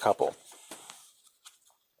you a couple.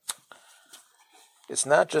 It's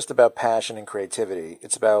not just about passion and creativity.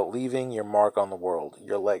 It's about leaving your mark on the world,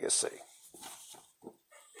 your legacy.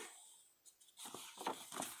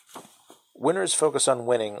 Winners focus on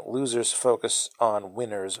winning. Losers focus on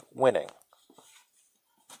winners winning.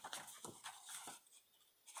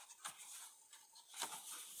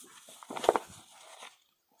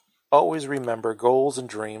 Always remember goals and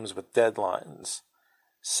dreams with deadlines.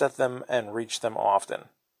 Set them and reach them often.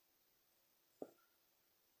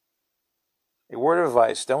 A word of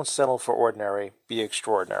advice, don't settle for ordinary, be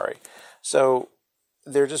extraordinary. So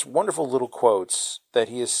they're just wonderful little quotes that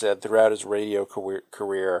he has said throughout his radio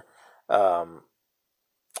career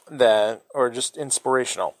that are just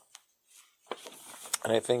inspirational.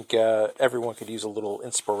 And I think everyone could use a little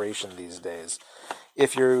inspiration these days.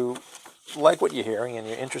 If you like what you're hearing and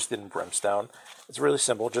you're interested in Brimstone, it's really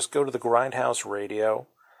simple. Just go to the Grindhouse Radio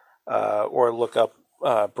or look up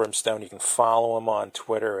Brimstone. You can follow him on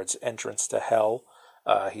Twitter. It's Entrance to Hell.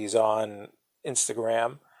 He's on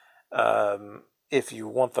Instagram. If you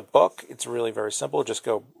want the book, it's really very simple. Just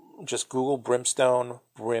Google Brimstone,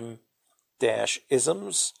 Brim-isms,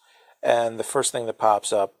 and the first thing that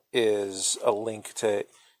pops up is a link to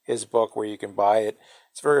his book where you can buy it.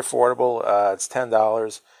 It's very affordable. It's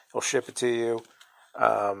 $10. He'll ship it to you,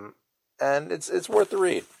 and it's worth the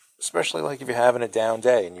read, especially like if you're having a down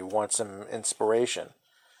day and you want some inspiration.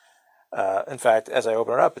 In fact, as I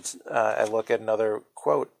open it up, I look at another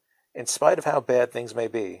quote. In spite of how bad things may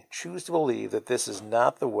be, choose to believe that this is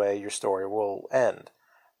not the way your story will end.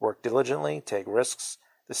 Work diligently, take risks.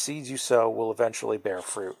 The seeds you sow will eventually bear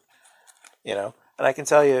fruit. And I can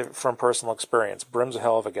tell you from personal experience, Brim's a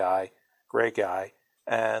hell of a guy, great guy.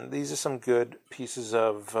 And these are some good pieces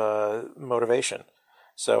of motivation.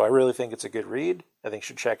 So I really think it's a good read. I think you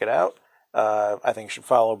should check it out. I think you should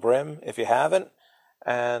follow Brim if you haven't.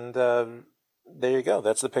 And there you go.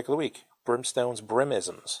 That's the pick of the week. Brimstone's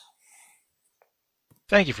Brim-isms.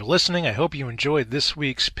 Thank you for listening. I hope you enjoyed this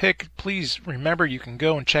week's pick. Please remember you can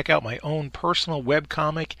go and check out my own personal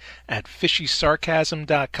webcomic at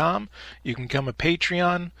fishysarcasm.com. You can become a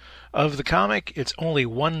Patreon of the comic. It's only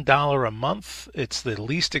 $1 a month. It's the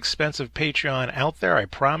least expensive Patreon out there. I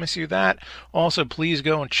promise you that. Also, please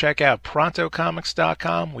go and check out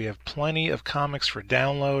prontocomics.com. We have plenty of comics for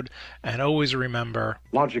download. And always remember,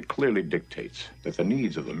 logic clearly dictates that the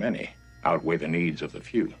needs of the many outweigh the needs of the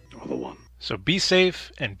few or the one. So be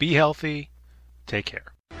safe and be healthy. Take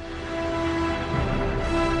care.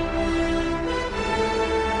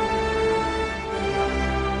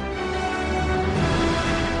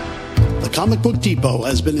 The Comic Book Depot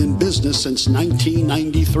has been in business since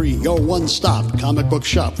 1993. Your one-stop comic book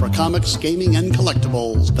shop for comics, gaming, and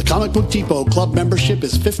collectibles. The Comic Book Depot club membership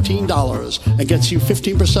is $15 and gets you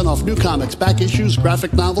 15% off new comics, back issues,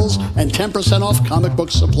 graphic novels, and 10% off comic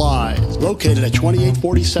book supplies. Located at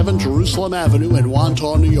 2847 Jerusalem Avenue in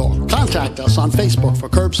Wantagh, New York. Contact us on Facebook for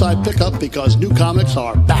curbside pickup because new comics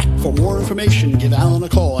are back. For more information, give Alan a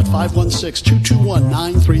call at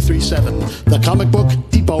 516-221-9337. The Comic Book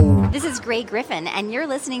Depot. This is Gray Griffin, and you're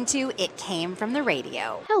listening to It Came From the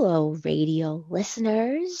Radio. Hello, radio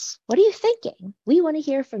listeners. What are you thinking? We want to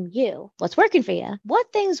hear from you. What's working for you?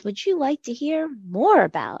 What things would you like to hear more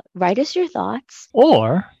about? Write us your thoughts.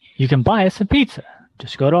 Or you can buy us a pizza.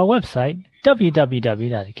 Just go to our website,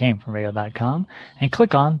 www.itcamefromradio.com, and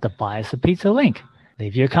click on the Buy Us a Pizza link.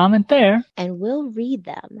 Leave your comment there. And we'll read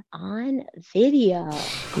them on video.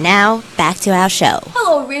 Now, back to our show.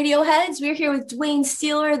 Hello, Radioheads. We're here with Dwayne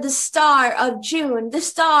Steeler, the star of June, the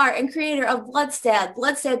star and creator of Bloodstab.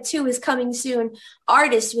 Bloodstab 2 is coming soon.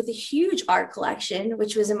 Artist with a huge art collection,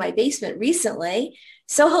 which was in my basement recently.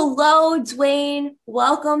 So hello, Dwayne.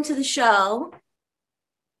 Welcome to the show.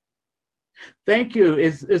 Thank you.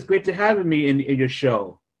 It's great to have me in your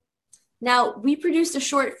show. Now, we produced a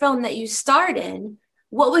short film that you starred in.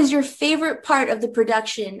 What was your favorite part of the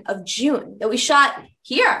production of June that we shot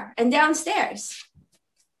here and downstairs?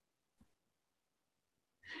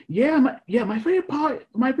 My favorite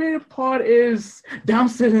part is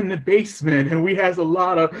downstairs in the basement, and we has a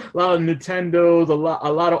lot of Nintendos, a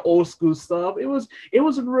lot of old school stuff. It was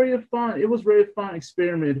really fun. It was really fun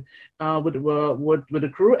experiment with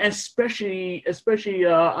the crew, and especially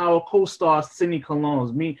our co-star Cindy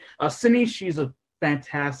Colon. Cindy, she's a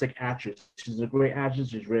fantastic actress. She's a great actress.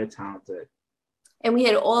 She's really talented. And we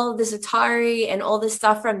had all of this Atari and all this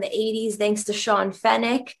stuff from the 80s, thanks to Sean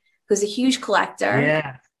Fennick, who's a huge collector.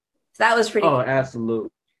 Yeah. So that was pretty cool.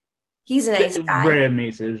 Absolutely. He's a nice guy. Very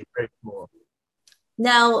amazing. It was very cool.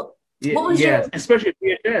 Now, what was especially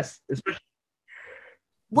VHS.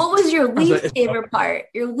 What was your least favorite part?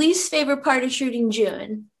 Your least favorite part of shooting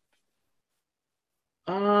June?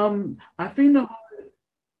 I think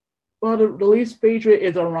the least favorite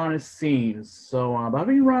is around the scenes. So I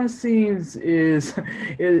think around the scenes is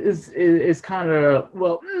kind of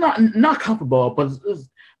not comfortable, but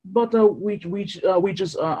we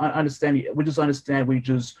just understand. We just understand. We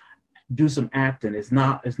just do some acting. It's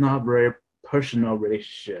not very personal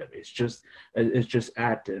relationship. It's just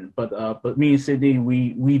acting. But me and Sydney,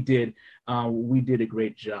 we did a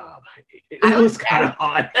great job. It was kind of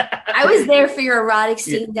hard. I was there for your erotic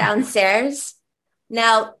scene downstairs.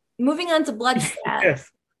 Now, moving on to Bloodstab. Yes.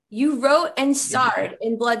 You wrote and starred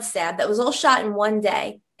in Bloodstab that was all shot in one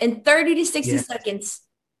day. In 30 to 60 seconds,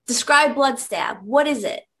 describe Bloodstab. What is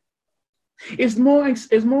it? It's more like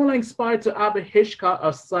inspired to Alfred Hitchcock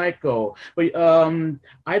of Psycho. But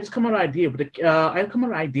I just come up with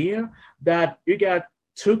an idea. That you got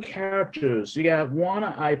two characters. You got one,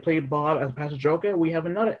 I played Bob as Pastor Joker. We have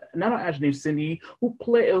another actor named Cindy who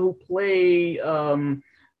play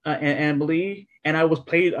Emily, and I was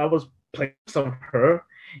playing some of her.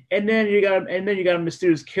 And then you got a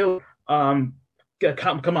mysterious killer come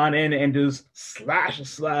on in and just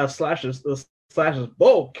slashes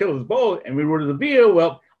both, kills both, and we wrote the video.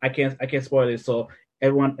 Well, I can't spoil it, so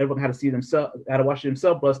everyone had to see themselves, had to watch it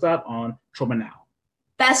themselves. Bloodstab on Trauma Now.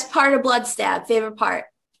 Best part of Bloodstab, favorite part?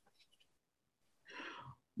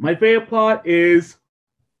 My favorite part is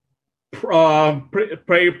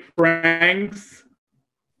play pranks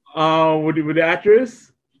with the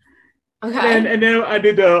actress. Okay. And then I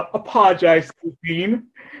did the apologize scene,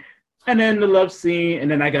 and then the love scene, and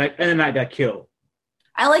then I got killed.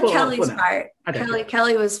 I like Kelly's part.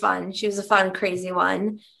 Kelly was fun. She was a fun, crazy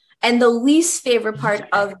one. And the least favorite part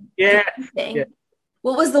of everything. Yeah.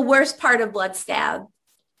 What was the worst part of Bloodstab?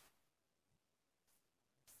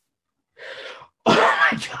 Oh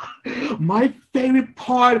my God. My favorite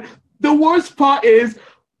part, the worst part is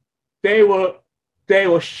they were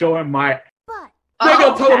showing my butt. They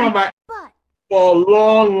were talking about my butt for a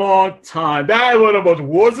long time. That was the most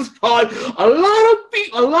worst part. A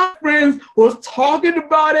lot of friends was talking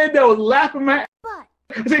about it. They was laughing at my butt.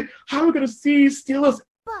 I said, how are we gonna see Steelers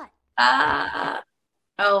butt?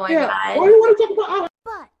 Oh my God. What do you want to talk about?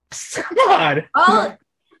 Butt. God. Oh,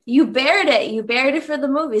 you bared it. You bared it for the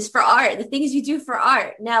movies, for art, the things you do for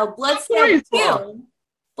art. Now, Bloodstab 2.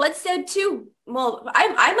 Bloodstab 2. Well,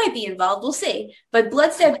 I might be involved. We'll see. But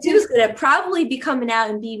Bloodstab 2 is going to probably be coming out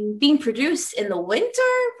and being produced in the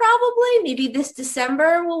winter, probably. Maybe this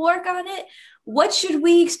December we'll work on it. What should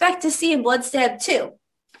we expect to see in Bloodstab 2?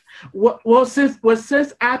 Well,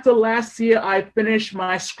 since after last year I finished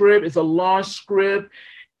my script, it's a long script.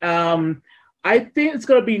 I think it's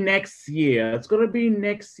gonna be next year. It's gonna be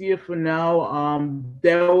next year for now.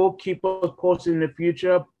 They will keep us posted in the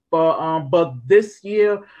future, but this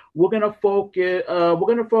year we're gonna focus. We're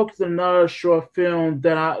gonna focus on another short film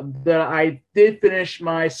that I did finish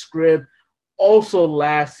my script also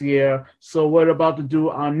last year. So we're about to do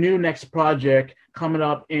our new next project coming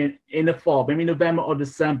up in the fall, maybe November or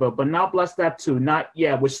December, but not bless that too. Not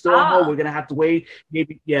yet. We're still on hold. We're gonna have to wait.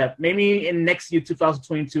 Maybe in next year,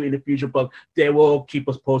 2022, in the future, but they will keep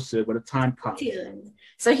us posted when the time comes.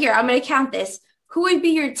 So here, I'm gonna count this. Who would be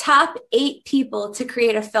your top 8 people to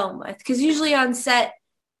create a film with? Because usually on set,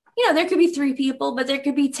 there could be 3 people, but there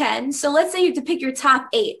could be 10. So let's say you have to pick your top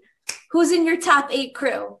 8. Who's in your top 8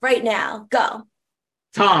 crew right now? Go.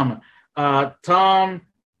 Tom,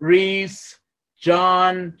 Reese,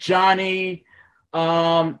 John, Johnny,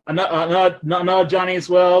 another Johnny as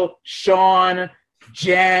well, Sean,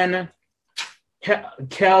 Jen,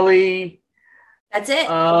 Kelly. That's it.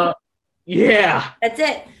 Yeah. That's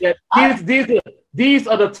it. Yeah, these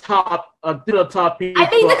are the top people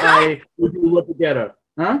I would work together.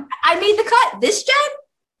 Huh? I made the cut. This Jen?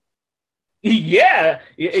 Yeah.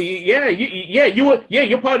 You're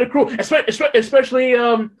part of the crew, especially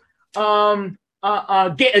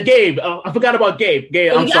Gabe. I forgot about Gabe.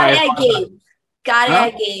 I'm sorry. Got to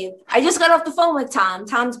add Gabe. I just got off the phone with Tom.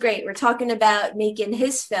 Tom's great. We're talking about making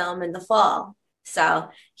his film in the fall. So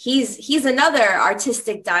he's another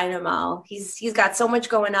artistic dynamo. He's got so much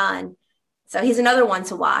going on. So he's another one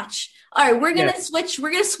to watch. All right, we're gonna switch.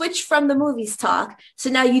 We're gonna switch from the movies talk. So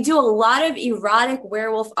now you do a lot of erotic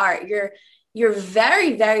werewolf art. You're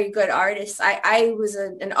very, very good artist. I was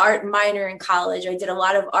an art minor in college. I did a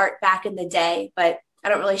lot of art back in the day, but I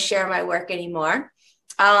don't really share my work anymore.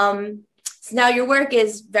 So now your work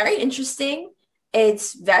is very interesting.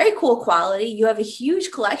 It's very cool quality. You have a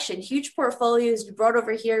huge collection, huge portfolios you brought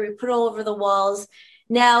over here. We put all over the walls.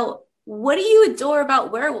 Now, what do you adore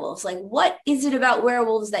about werewolves? Like, what is it about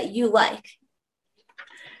werewolves that you like?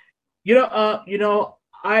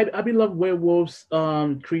 I've been loving werewolves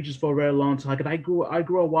creatures for a very long time. I grew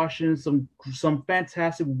up watching some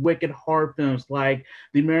fantastic wicked horror films like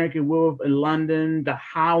The American Werewolf in London, The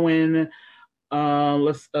Howling.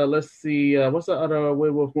 Let's see. What's the other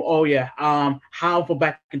werewolf? Oh yeah, Howl for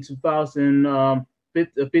back in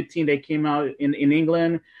 2015. They came out in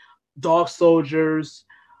England. Dog Soldiers.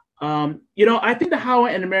 I think The Howl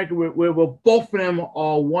and American Werewolf, both of them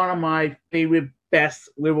are one of my favorite best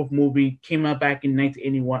werewolf movie. Came out back in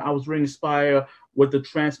 1981. I was really inspired with the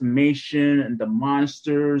transformation and the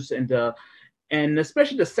monsters and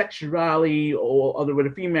especially the sexuality or with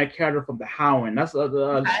the female character from The Howling. That's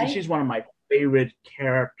she's one of my favorite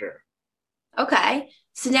character. Okay.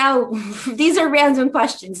 So now these are random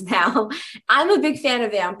questions now. I'm a big fan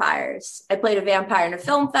of vampires. I played a vampire in a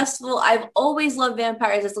film festival. I've always loved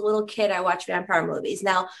vampires. As a little kid, I watched vampire movies.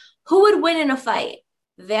 Now, who would win in a fight?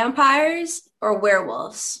 Vampires or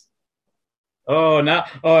werewolves? Now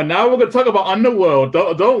we're gonna talk about Underworld,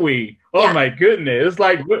 don't we? Oh my goodness.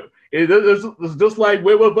 It's just like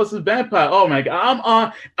werewolf versus vampire. Oh my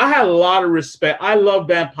God. I had a lot of respect. I love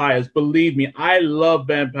vampires. Believe me, I love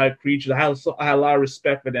vampire creatures. I had a lot of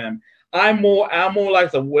respect for them. I'm more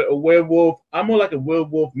like a werewolf. I'm more like a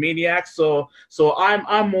werewolf maniac. So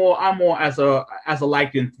I'm more as a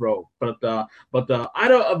lycanthrope.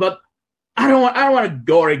 I don't want to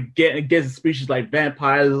go against species like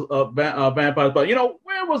vampires, but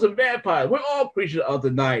werewolves and vampires, we're all creatures of the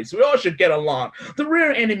night, so we all should get along. The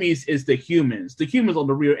real enemies is the humans. The humans are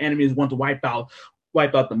the real enemies. Want to wipe out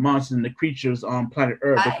the monsters and the creatures on planet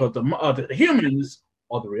Earth because the humans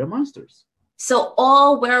are the real monsters. So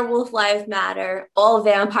all werewolf lives matter. All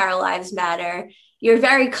vampire lives matter. You're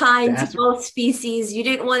very kind to both species. You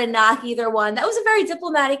didn't want to knock either one. That was a very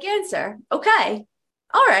diplomatic answer. Okay.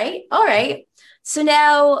 All right. So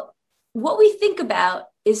now what we think about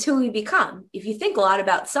is who we become. If you think a lot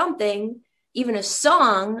about something, even a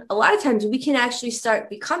song, a lot of times we can actually start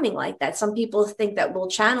becoming like that. Some people think that we'll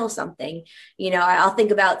channel something. I'll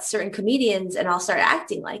think about certain comedians and I'll start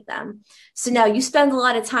acting like them. So now you spend a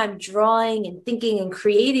lot of time drawing and thinking and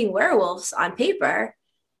creating werewolves on paper.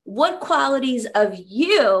 What qualities of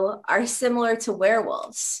you are similar to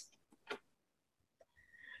werewolves?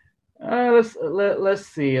 Let's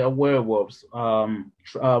see. Werewolves.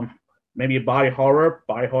 Maybe a body horror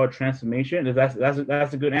transformation. That's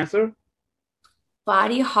a good answer.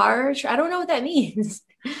 Body horror. I don't know what that means.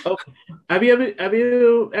 Okay. Have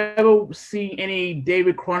you ever seen any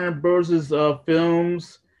David Cronenberg's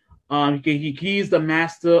films? He's the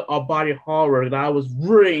master of body horror. That I was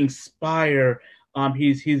really inspired.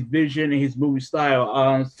 His vision and his movie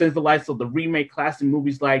style. Since the likes of the remake classic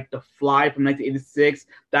movies like The Fly from 1986,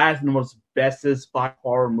 that is the most bestest body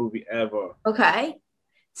horror movie ever. Okay.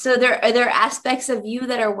 So are there aspects of you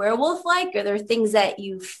that are werewolf-like? Are there things that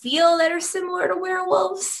you feel that are similar to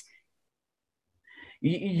werewolves?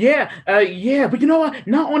 Yeah, but you know what?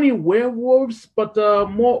 Not only werewolves, but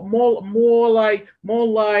more like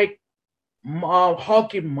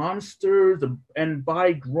hulking monsters and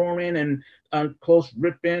body drawing and close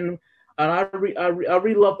ripping. And I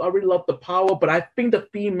really love the power, but I think the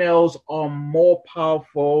females are more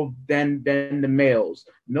powerful than the males.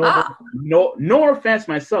 No offense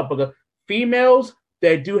myself, but the females,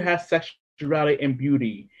 they do have sexuality and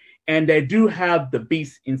beauty, and they do have the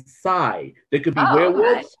beast inside. They could be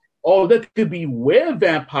werewolves, or they could be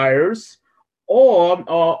were-vampires, or the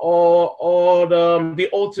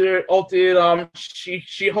altered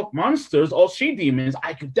She-Hulk monsters or she-demons.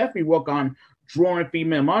 I could definitely work on drawing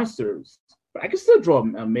female monsters, but I can still draw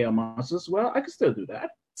male monsters as well. I can still do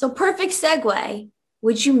that. So perfect segue.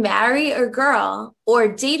 Would you marry a girl or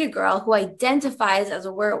date a girl who identifies as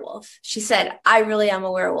a werewolf? She said, I really am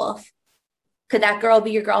a werewolf. Could that girl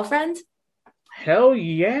be your girlfriend? Hell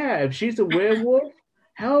yeah. If she's a werewolf,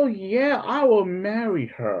 hell yeah, I will marry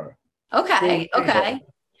her. Okay.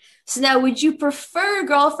 So now, would you prefer a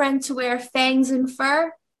girlfriend to wear fangs and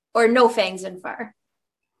fur or no fangs and fur?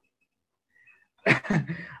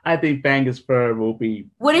 I think fangs and fur will be...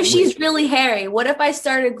 What if she's really hairy? What if I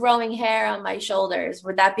started growing hair on my shoulders?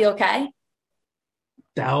 Would that be okay?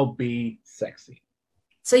 That'll be sexy.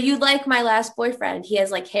 So you like my last boyfriend? He has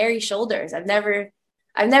like hairy shoulders. I've never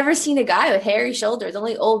seen a guy with hairy shoulders.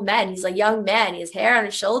 Only old men. He's a young man. He has hair on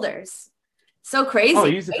his shoulders. So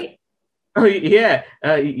crazy. Yeah,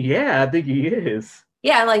 I think he is.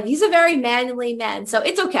 Yeah, like he's a very manly man, so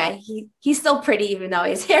it's okay. He's still pretty even though he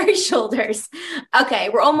has hairy shoulders. Okay,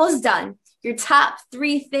 we're almost done. Your top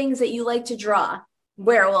 3 things that you like to draw.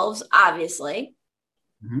 Werewolves, obviously.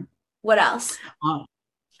 Mm-hmm. What else?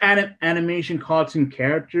 Animation cartoon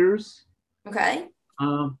characters. Okay.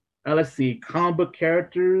 Let's see, comic book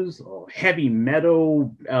characters, or heavy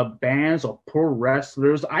metal bands, or pro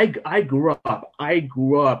wrestlers. I grew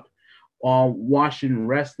up watching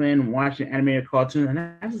wrestling, watching animated cartoons, and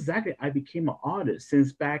that's exactly I became an artist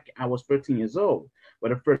since back I was 13 years old.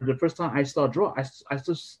 But the first time I started drawing, I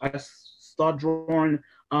started drawing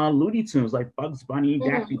Looney Tunes like Bugs Bunny,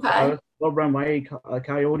 Daffy Duck, Run Away,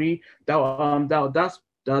 Coyote. That's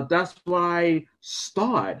why I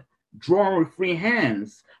started drawing with free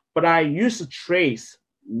hands. But I used to trace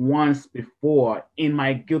once before in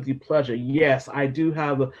my guilty pleasure. Yes, I do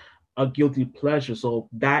have a guilty pleasure, so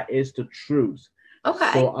that is the truth.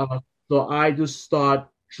 Okay. So I just start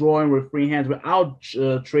drawing with free hands without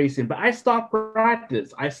tracing. But I start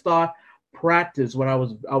practice when I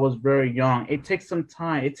was very young. It takes some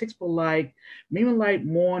time. It takes for maybe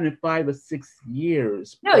more than 5 or 6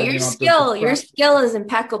 years. No, your skill is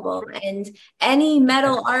impeccable, and any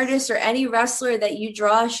metal artist or any wrestler that you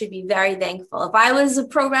draw should be very thankful. If I was a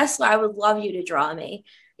pro wrestler, I would love you to draw me.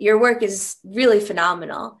 Your work is really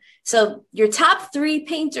phenomenal. So your top 3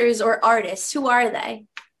 painters or artists, who are they?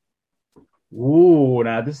 Ooh,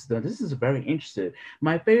 now this is very interesting.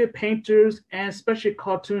 My favorite painters and especially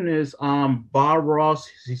cartoonists, Bob Ross.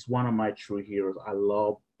 He's one of my true heroes. I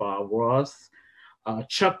love Bob Ross.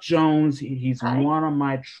 Chuck Jones. He's one of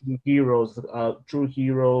my true heroes.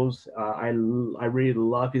 I really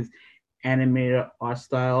love his animated art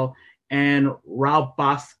style. And Rob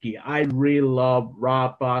Bosky. I really love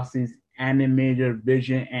Rob Bosky's animated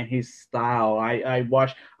vision and his style. I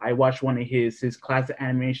watched one of his classic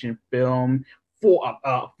animation film for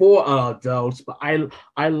adults, but I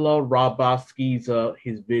love Rob Bosky's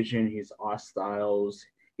his vision, his art styles,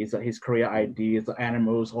 his career ideas,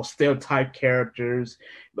 animals or stereotype characters.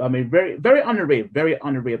 I mean, very underrated,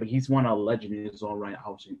 but he's one of a legend in his own right. I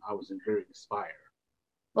was very inspired.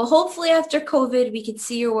 Well, hopefully after COVID, we could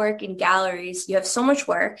see your work in galleries. You have so much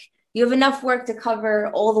work. You have enough work to cover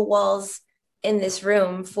all the walls in this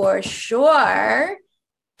room for sure.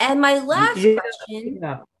 And my last question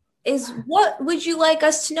is, what would you like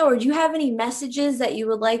us to know? Or do you have any messages that you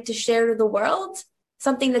would like to share to the world?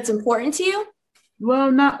 Something that's important to you?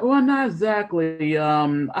 Well, not exactly. I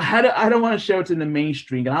don't want to share it in the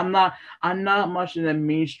mainstream. I'm not much in the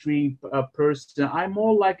mainstream person. I'm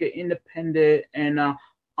more like an independent and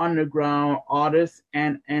underground artist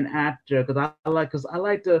and actor because I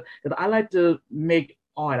like to make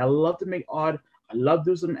art. I love to make art. I love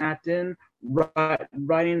doing some acting,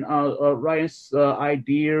 writing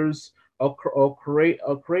ideas, or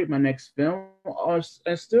create my next film,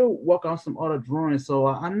 and still work on some other drawings. So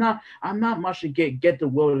I'm not much to get the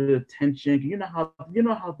world's attention. You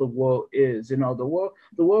know how the world is. The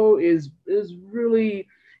world is really.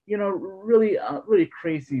 Really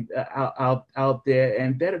crazy out there,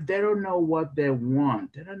 and they don't know what they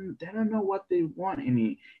want. They don't know what they want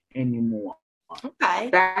anymore. Okay.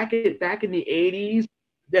 Back in the 80s,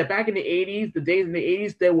 the days in the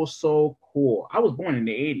 80s, they were so cool. I was born in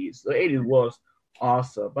the 80s. The 80s was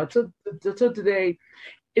awesome. But to today,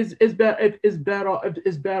 it's better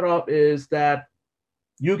is that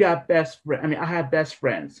you got best friend. I mean, I have best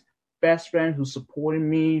friends who supported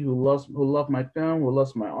me, who love my film, who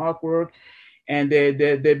loves my artwork, and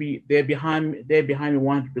they're behind me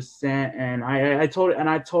 100%. And I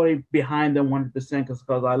totally behind them 100%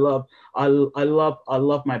 because I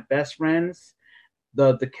love my best friends,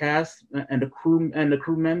 the cast and the crew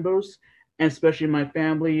members, and especially my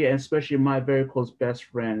family, and especially my very close best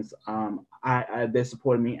friends. They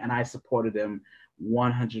supported me, and I supported them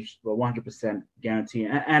 100% guarantee.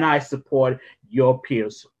 And I support your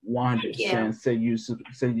peers 100%. So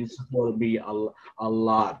you supported me a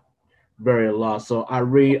lot, very a lot. So I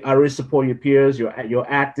really support your peers, your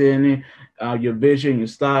acting, your vision, your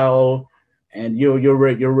style. And you're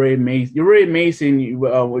really amazing. You're really amazing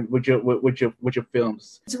with your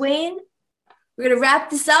films. Dwayne, we're gonna wrap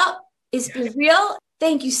this up. It's been real.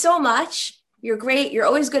 Thank you so much. You're great. You're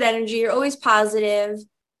always good energy. You're always positive.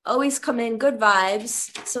 Always come in good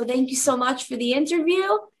vibes. So thank you so much for the interview.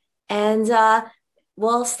 And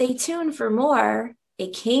well, stay tuned for more.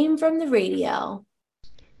 It Came from the Radio.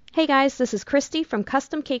 Hey guys, this is Christy from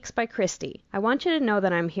Custom Cakes by Christy. I want you to know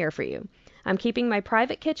that I'm here for you. I'm keeping my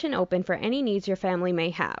private kitchen open for any needs your family may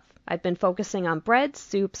have. I've been focusing on breads,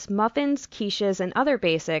 soups, muffins, quiches, and other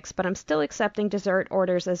basics, but I'm still accepting dessert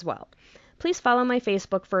orders as well. Please follow my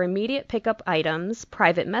Facebook for immediate pickup items,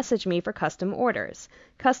 private message me for custom orders.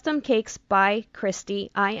 Custom Cakes by Christy,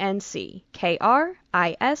 INC, KRISTY.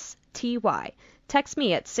 Text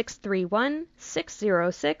me at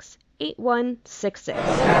 631-606-8166.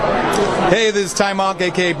 Hey, this is Ty Monk,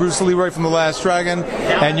 a.k.a. Bruce Leroy from The Last Dragon,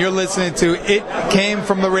 and you're listening to It Came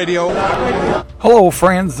from the Radio. Hello,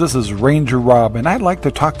 friends. This is Ranger Rob, and I'd like to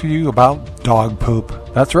talk to you about dog poop.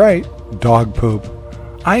 That's right, dog poop.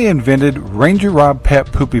 I invented Ranger Rob Pet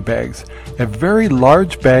Poopy Bags, a very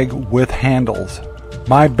large bag with handles.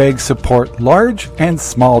 My bags support large and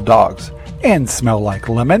small dogs and smell like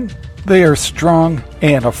lemon. They are strong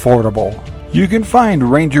and affordable. You can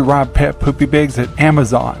find Ranger Rob Pet Poopy Bags at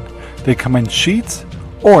Amazon. They come in sheets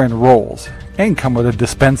or in rolls and come with a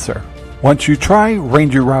dispenser. Once you try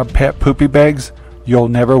Ranger Rob Pet Poopy Bags, you'll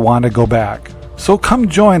never want to go back. So come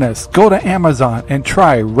join us. Go to Amazon and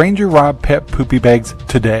try Ranger Rob Pet Poopy Bags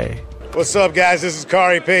today. What's up, guys? This is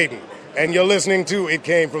Kari Payton, and you're listening to It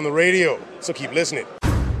Came from the Radio. So keep listening.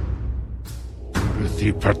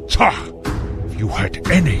 If you had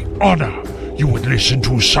any honor, you would listen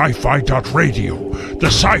to sci-fi.radio, the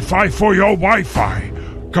sci-fi for your Wi-Fi.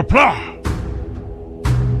 Kapla!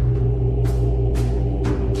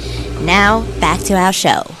 Now, back to our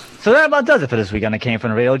show. So that about does it for this week on It Came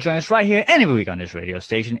from the Radio. Join us right here any week on this radio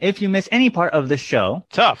station. If you miss any part of the show,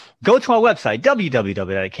 tough. Go to our website,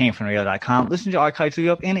 www.itcamefromtheradio.com. Listen to archives will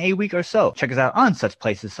be up in a week or so. Check us out on such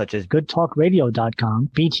places such as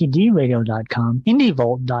goodtalkradio.com, btdradio.com,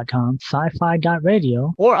 indievolt.com,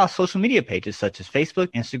 sci-fi.radio, or our social media pages such as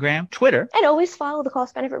Facebook, Instagram, Twitter. And always follow the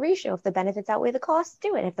cost-benefit ratio. If the benefits outweigh the costs,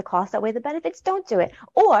 do it. If the costs outweigh the benefits, don't do it.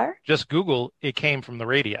 Or just Google It Came from the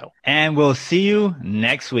Radio. And we'll see you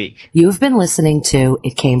next week. You've been listening to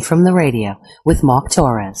It Came from the Radio with Mark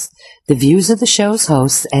Torres. The views of the show's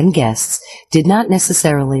hosts and guests did not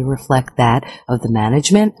necessarily reflect that of the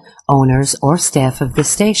management, owners, or staff of this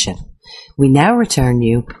station. We now return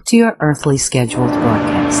you to your earthly scheduled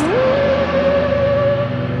broadcast.